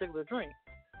in this particular drink.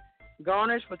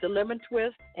 Garnished with a lemon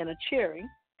twist and a cherry,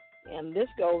 and this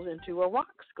goes into a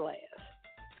rocks glass.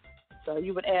 So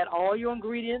you would add all your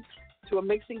ingredients to a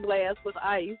mixing glass with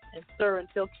ice and stir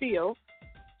until chill.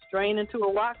 Strain into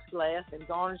a rocks glass and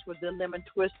garnish with the lemon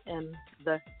twist and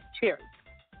the cherry.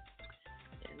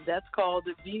 And that's called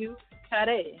the Vieux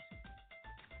Carré.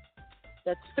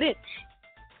 That's French.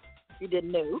 You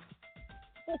didn't know.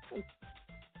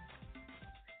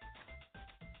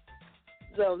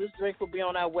 So this drink will be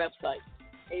on our website,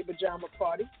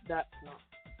 apajamaparty.com.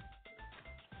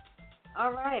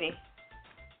 All righty.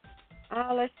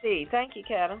 Let's see. Thank you,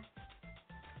 Kettle.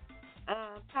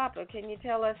 Papa, can you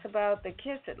tell us about the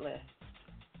Kiss It list?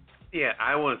 Yeah,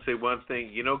 I want to say one thing.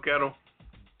 You know, Kettle,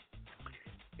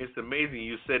 it's amazing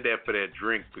you said that for that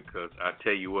drink because I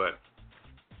tell you what,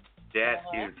 that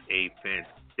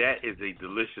is a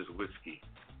delicious whiskey.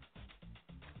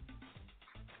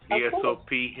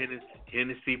 VSOP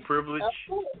Hennessy privilege.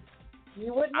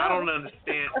 You wouldn't know. I don't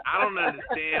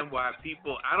understand why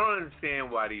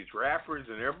these rappers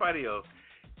and everybody else,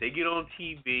 they get on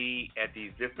TV at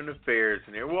these different affairs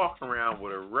and they're walking around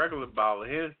with a regular bottle of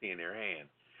Hennessy in their hand.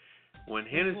 When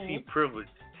Hennessy privilege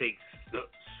takes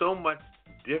so much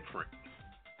different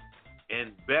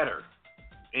and better.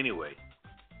 Anyway.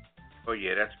 Oh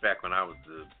yeah, that's back when I was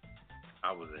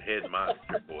a head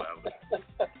monster boy. I was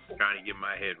trying to get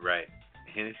my head right.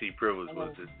 Hennessy privilege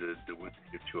was the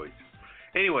choice.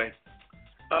 Anyway,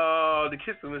 the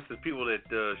kissing list is people that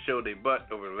showed their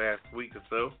butt over the last week or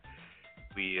so.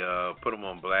 We put them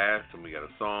on blast, and we got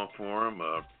a song for them.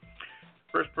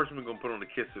 First person we're gonna put on the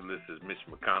kissing list is Mitch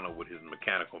McConnell with his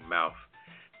mechanical mouth.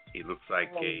 He looks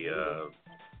like a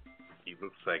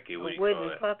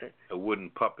wooden puppet. A wooden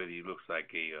puppet. He looks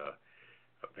like a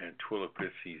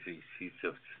ventriloquist. He's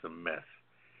just a mess.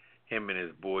 Him and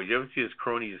his boys. You ever see his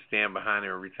cronies stand behind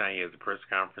him every time he has a press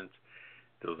conference?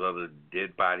 Those other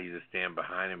dead bodies that stand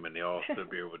behind him, and they all stood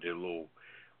there with their little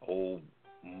old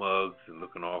mugs and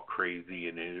looking all crazy,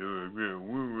 and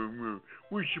then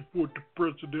we support the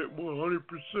president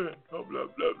 100%. Blah blah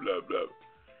blah blah blah.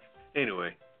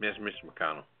 Anyway, that's Mr.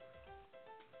 McConnell.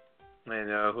 And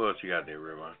who else you got there,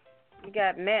 Rivon? You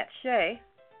got Matt Shea.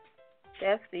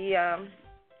 That's the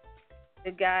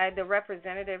guy, the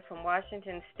representative from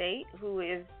Washington State, who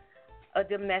is a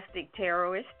domestic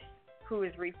terrorist who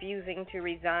is refusing to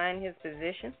resign his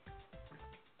position.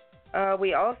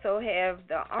 We also have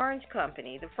the Orange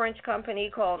Company, the French company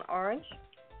called Orange.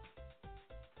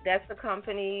 That's the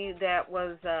company that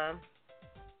was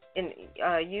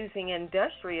using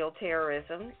industrial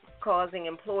terrorism,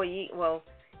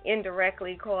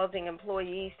 indirectly causing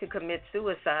employees to commit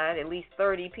suicide, at least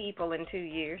 30 people in 2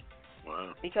 years.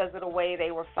 Wow. Because of the way they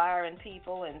were firing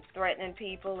people and threatening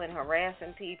people and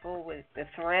harassing people with the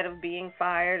threat of being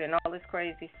fired and all this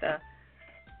crazy stuff.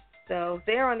 So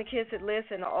they're on the Kiss It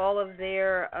list, and all of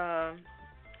their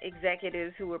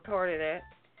executives who were part of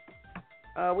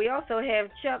that. We also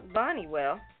have Chuck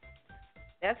Bonniwell.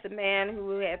 That's the man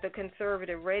who had the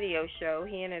conservative radio show,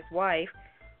 he and his wife,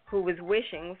 who was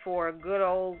wishing for a good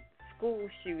old school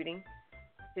shooting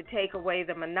to take away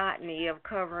the monotony of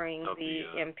covering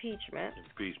the impeachment.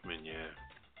 Impeachment, yeah.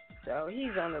 So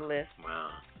he's on the list.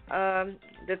 Wow.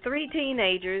 The 3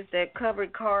 teenagers that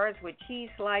covered cars with cheese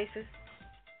slices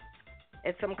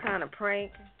at some kind of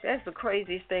prank. That's the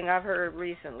craziest thing I've heard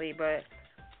recently, but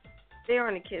they're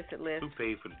on the Kiss It list. Who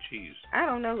paid for the cheese? I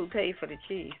don't know who paid for the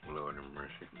cheese. Lord have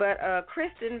mercy. But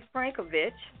Kristen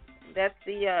Frankovich, that's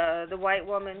the white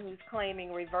woman who's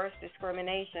claiming reverse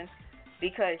discrimination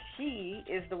because she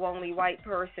is the only white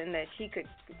person that she could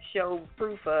show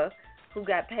proof of who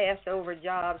got passed over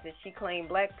jobs that she claimed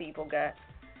black people got.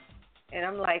 And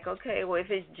I'm like, okay, well, if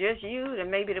it's just you,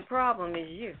 then maybe the problem is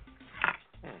you.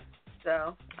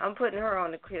 So I'm putting her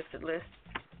on the Kiss It list.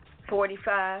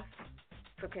 45,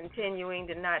 for continuing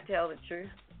to not tell the truth.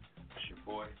 It's your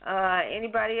boy.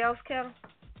 Anybody else, Kettle?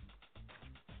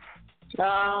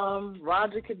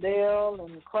 Roger Cadell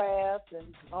and Kraft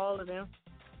and all of them.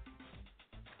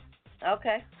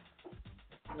 Okay.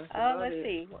 Let's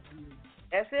see.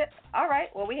 That's it? All right.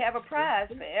 Well, we have a prize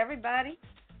for everybody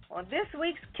on this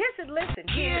week's Kiss It Listen.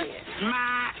 Here it is.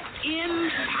 My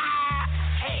entire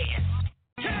ass.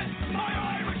 Kiss my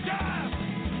Irish ass.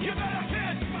 You better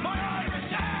kiss my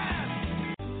Irish ass.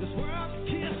 This world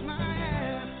kiss my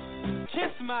ass.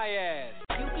 Kiss my ass.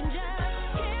 You can just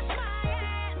kiss my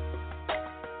ass.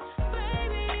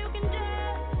 Baby, you can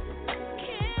just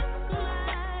kiss my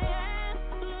ass.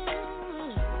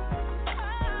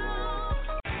 Oh.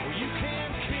 You can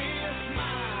kiss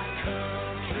my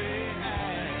country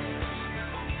ass.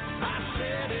 I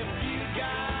said if you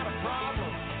got a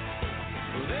problem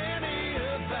with any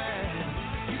of that,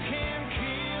 you can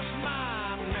kiss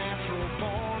my natural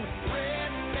born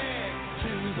redneck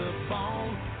to the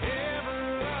bone, ever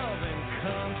loving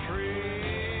country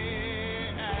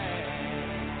ass.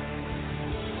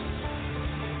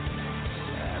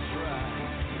 That's right.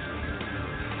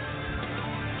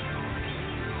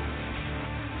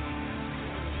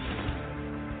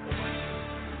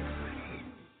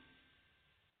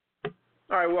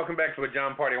 All right, welcome back to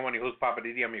Pajama Party. I'm one of your hosts, Papa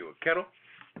Didi. I'm here with Kettle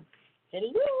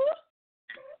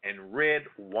and Red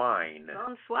Wine.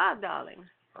 Bonsoir, darling.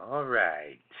 All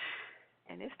right.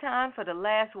 And it's time for the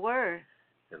last word.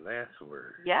 The last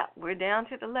word. Yeah, we're down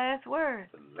to the last word.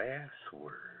 The last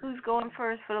word. Who's going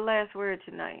first for the last word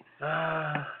tonight?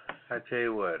 I tell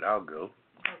you what, I'll go.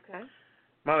 Okay.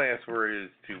 My last word is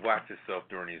to watch yourself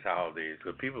during these holidays.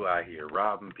 Because people out here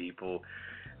robbing people.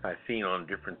 I've seen on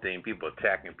different things, people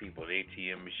attacking people at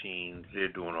ATM machines. They're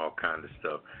doing all kinds of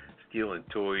stuff. Stealing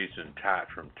toys and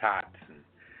from tots and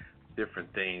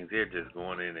different things. They're just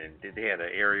going in, and they had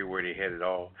an area where they had it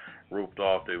all roped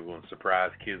off. They were going to surprise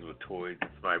kids with toys.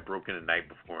 Somebody broke in the night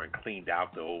before and cleaned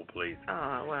out the whole place.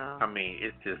 Oh, wow. I mean,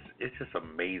 it's just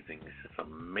amazing. It's just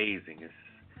amazing.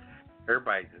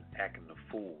 Everybody's just acting the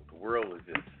fool. The world is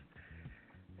just,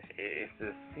 it's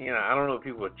just, I don't know what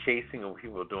people are chasing or what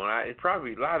people are doing. It's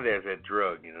probably a lot of that's that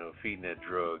drug, feeding that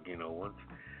drug.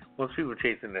 Once people are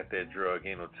chasing that drug,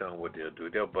 ain't no telling what they'll do.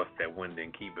 They'll bust that window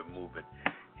and keep it moving.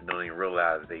 And don't even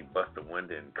realize they bust the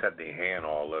window and cut their hand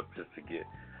all up just to get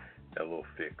that little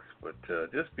fix. But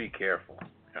just be careful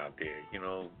out there.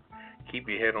 Keep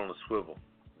your head on a swivel.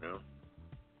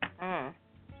 All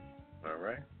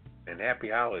right. And happy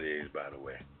holidays, by the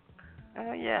way.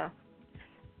 Oh, yeah.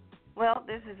 Well,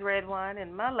 this is Red Wine,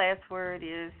 and my last word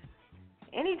is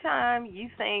anytime you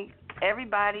think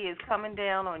everybody is coming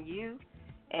down on you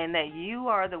and that you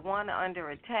are the one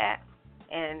under attack,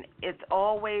 and it's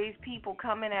always people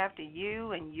coming after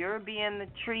you and you're being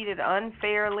treated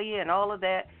unfairly and all of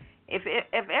that,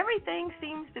 if everything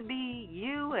seems to be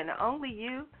you and only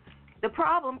you, the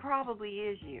problem probably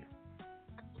is you.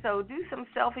 So do some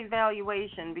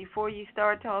self-evaluation before you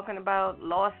start talking about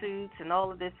lawsuits and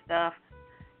all of this stuff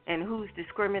and who's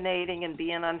discriminating and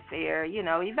being unfair.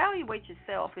 Evaluate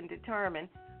yourself and determine,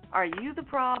 are you the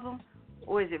problem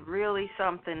or is it really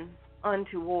something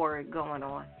untoward going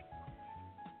on?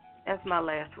 That's my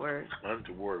last word.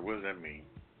 Untoward, what does that mean?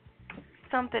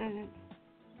 Something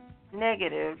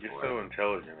negative. You're so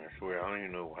intelligent, I swear. I don't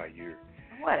even know how you're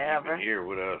whatever. Even here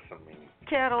with us.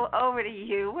 Kettle, over to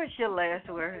you. What's your last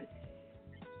word?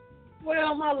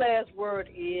 Well, my last word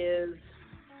is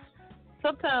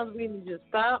sometimes we need to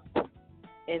stop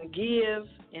and give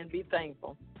and be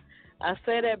thankful. I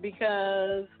say that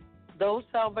because those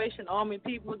Salvation Army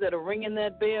people that are ringing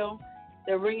that bell,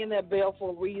 they're ringing that bell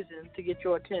for a reason, to get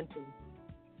your attention.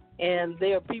 And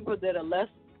there are people that are less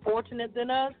fortunate than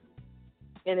us.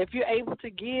 And if you're able to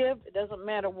give, it doesn't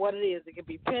matter what it is. It can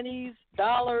be pennies,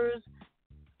 dollars,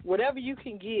 whatever you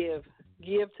can give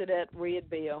to that red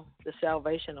bell, the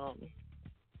Salvation Army.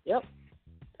 Yep,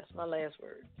 that's my last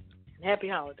word. And happy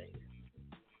holidays.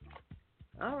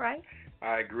 All right.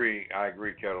 I agree,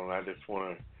 Kettle, and I just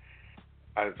want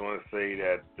to say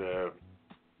that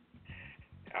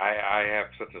I have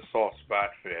such a soft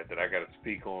spot for that I got to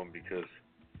speak on because,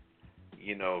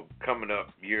 coming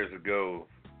up years ago,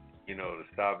 the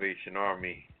Salvation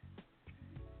Army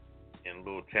in a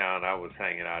little town I was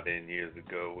hanging out in years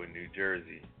ago in New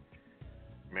Jersey.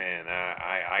 Man,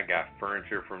 I got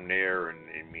furniture from there, and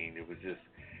it was just,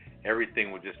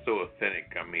 everything was just so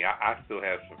authentic. I still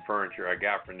have some furniture I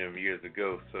got from them years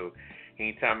ago, so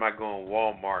anytime I go in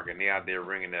Walmart and they're out there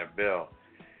ringing that bell,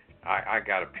 I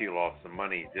got to peel off some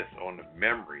money just on the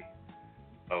memory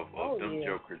of them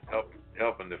jokers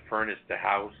helping to furnish the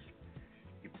house.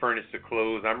 You furnish the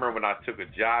clothes. I remember when I took a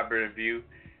job interview,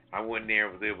 I went there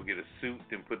and was able to get a suit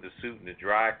and put the suit in the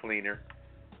dry cleaner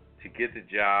to get the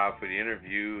job for the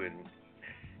interview. And,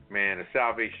 man, the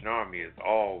Salvation Army has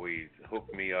always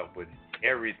hooked me up with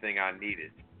everything I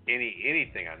needed,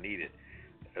 anything I needed.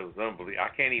 It was unbelievable. I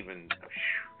can't even,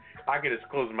 I could just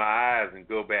close my eyes and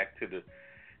go back to the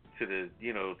to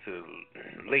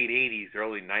late 80s,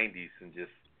 early 90s and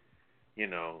just,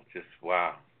 just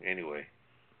wow. Anyway,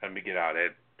 let me get out of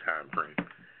that time frame.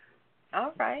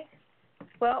 All right.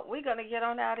 Well, we're going to get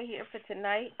on out of here for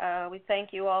tonight. We thank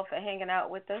you all for hanging out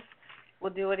with us.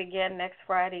 We'll do it again next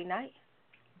Friday night.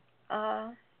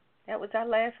 That was our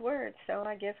last word, so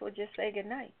I guess we'll just say good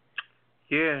night.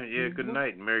 Yeah, good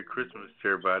night. Merry Christmas to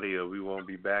everybody. We won't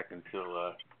be back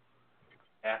until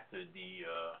after the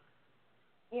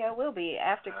yeah, we'll be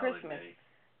after holiday. Christmas.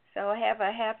 So have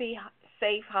a happy,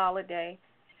 safe holiday.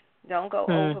 Don't go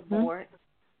overboard.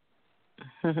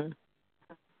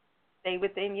 Stay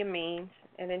within your means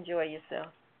and enjoy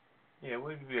yourself. Yeah,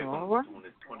 we'll be on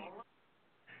the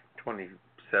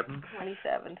 27th.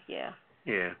 27th, yeah.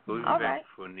 Yeah, we'll be All back right.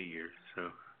 for New Year's.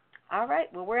 So. All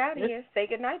right, well, we're out of here. Say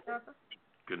good night, brother.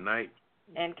 Good night.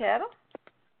 And Kettle?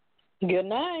 Good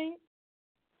night.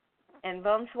 And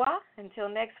bonsoir. Until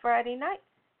next Friday night.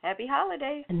 Happy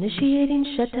holidays.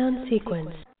 Initiating shutdown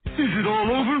sequence. Is it all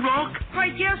over, Rock? I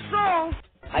guess so.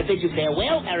 I bid you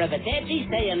farewell, arrivederci,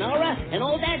 sayonara, and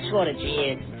all that sort of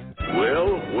cheers.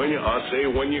 Well, when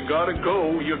you gotta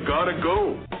go, you gotta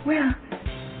go. Well,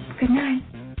 good night.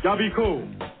 Yabiko.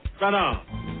 Sana.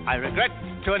 I regret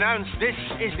to announce this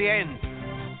is the end.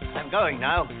 I'm going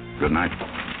now. Good night,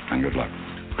 and good luck.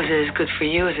 Was it as good for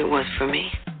you as it was for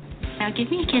me? Now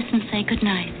give me a kiss and say good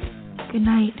night. Good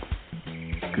night.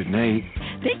 Good night.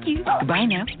 Thank you. Goodbye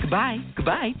now. Goodbye.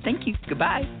 Goodbye. Thank you.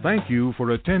 Goodbye. Thank you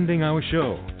for attending our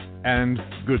show, and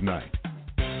good night.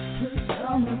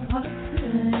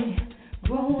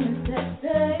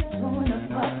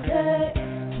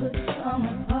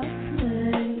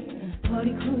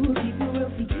 Party cool, keep it real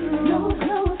for you.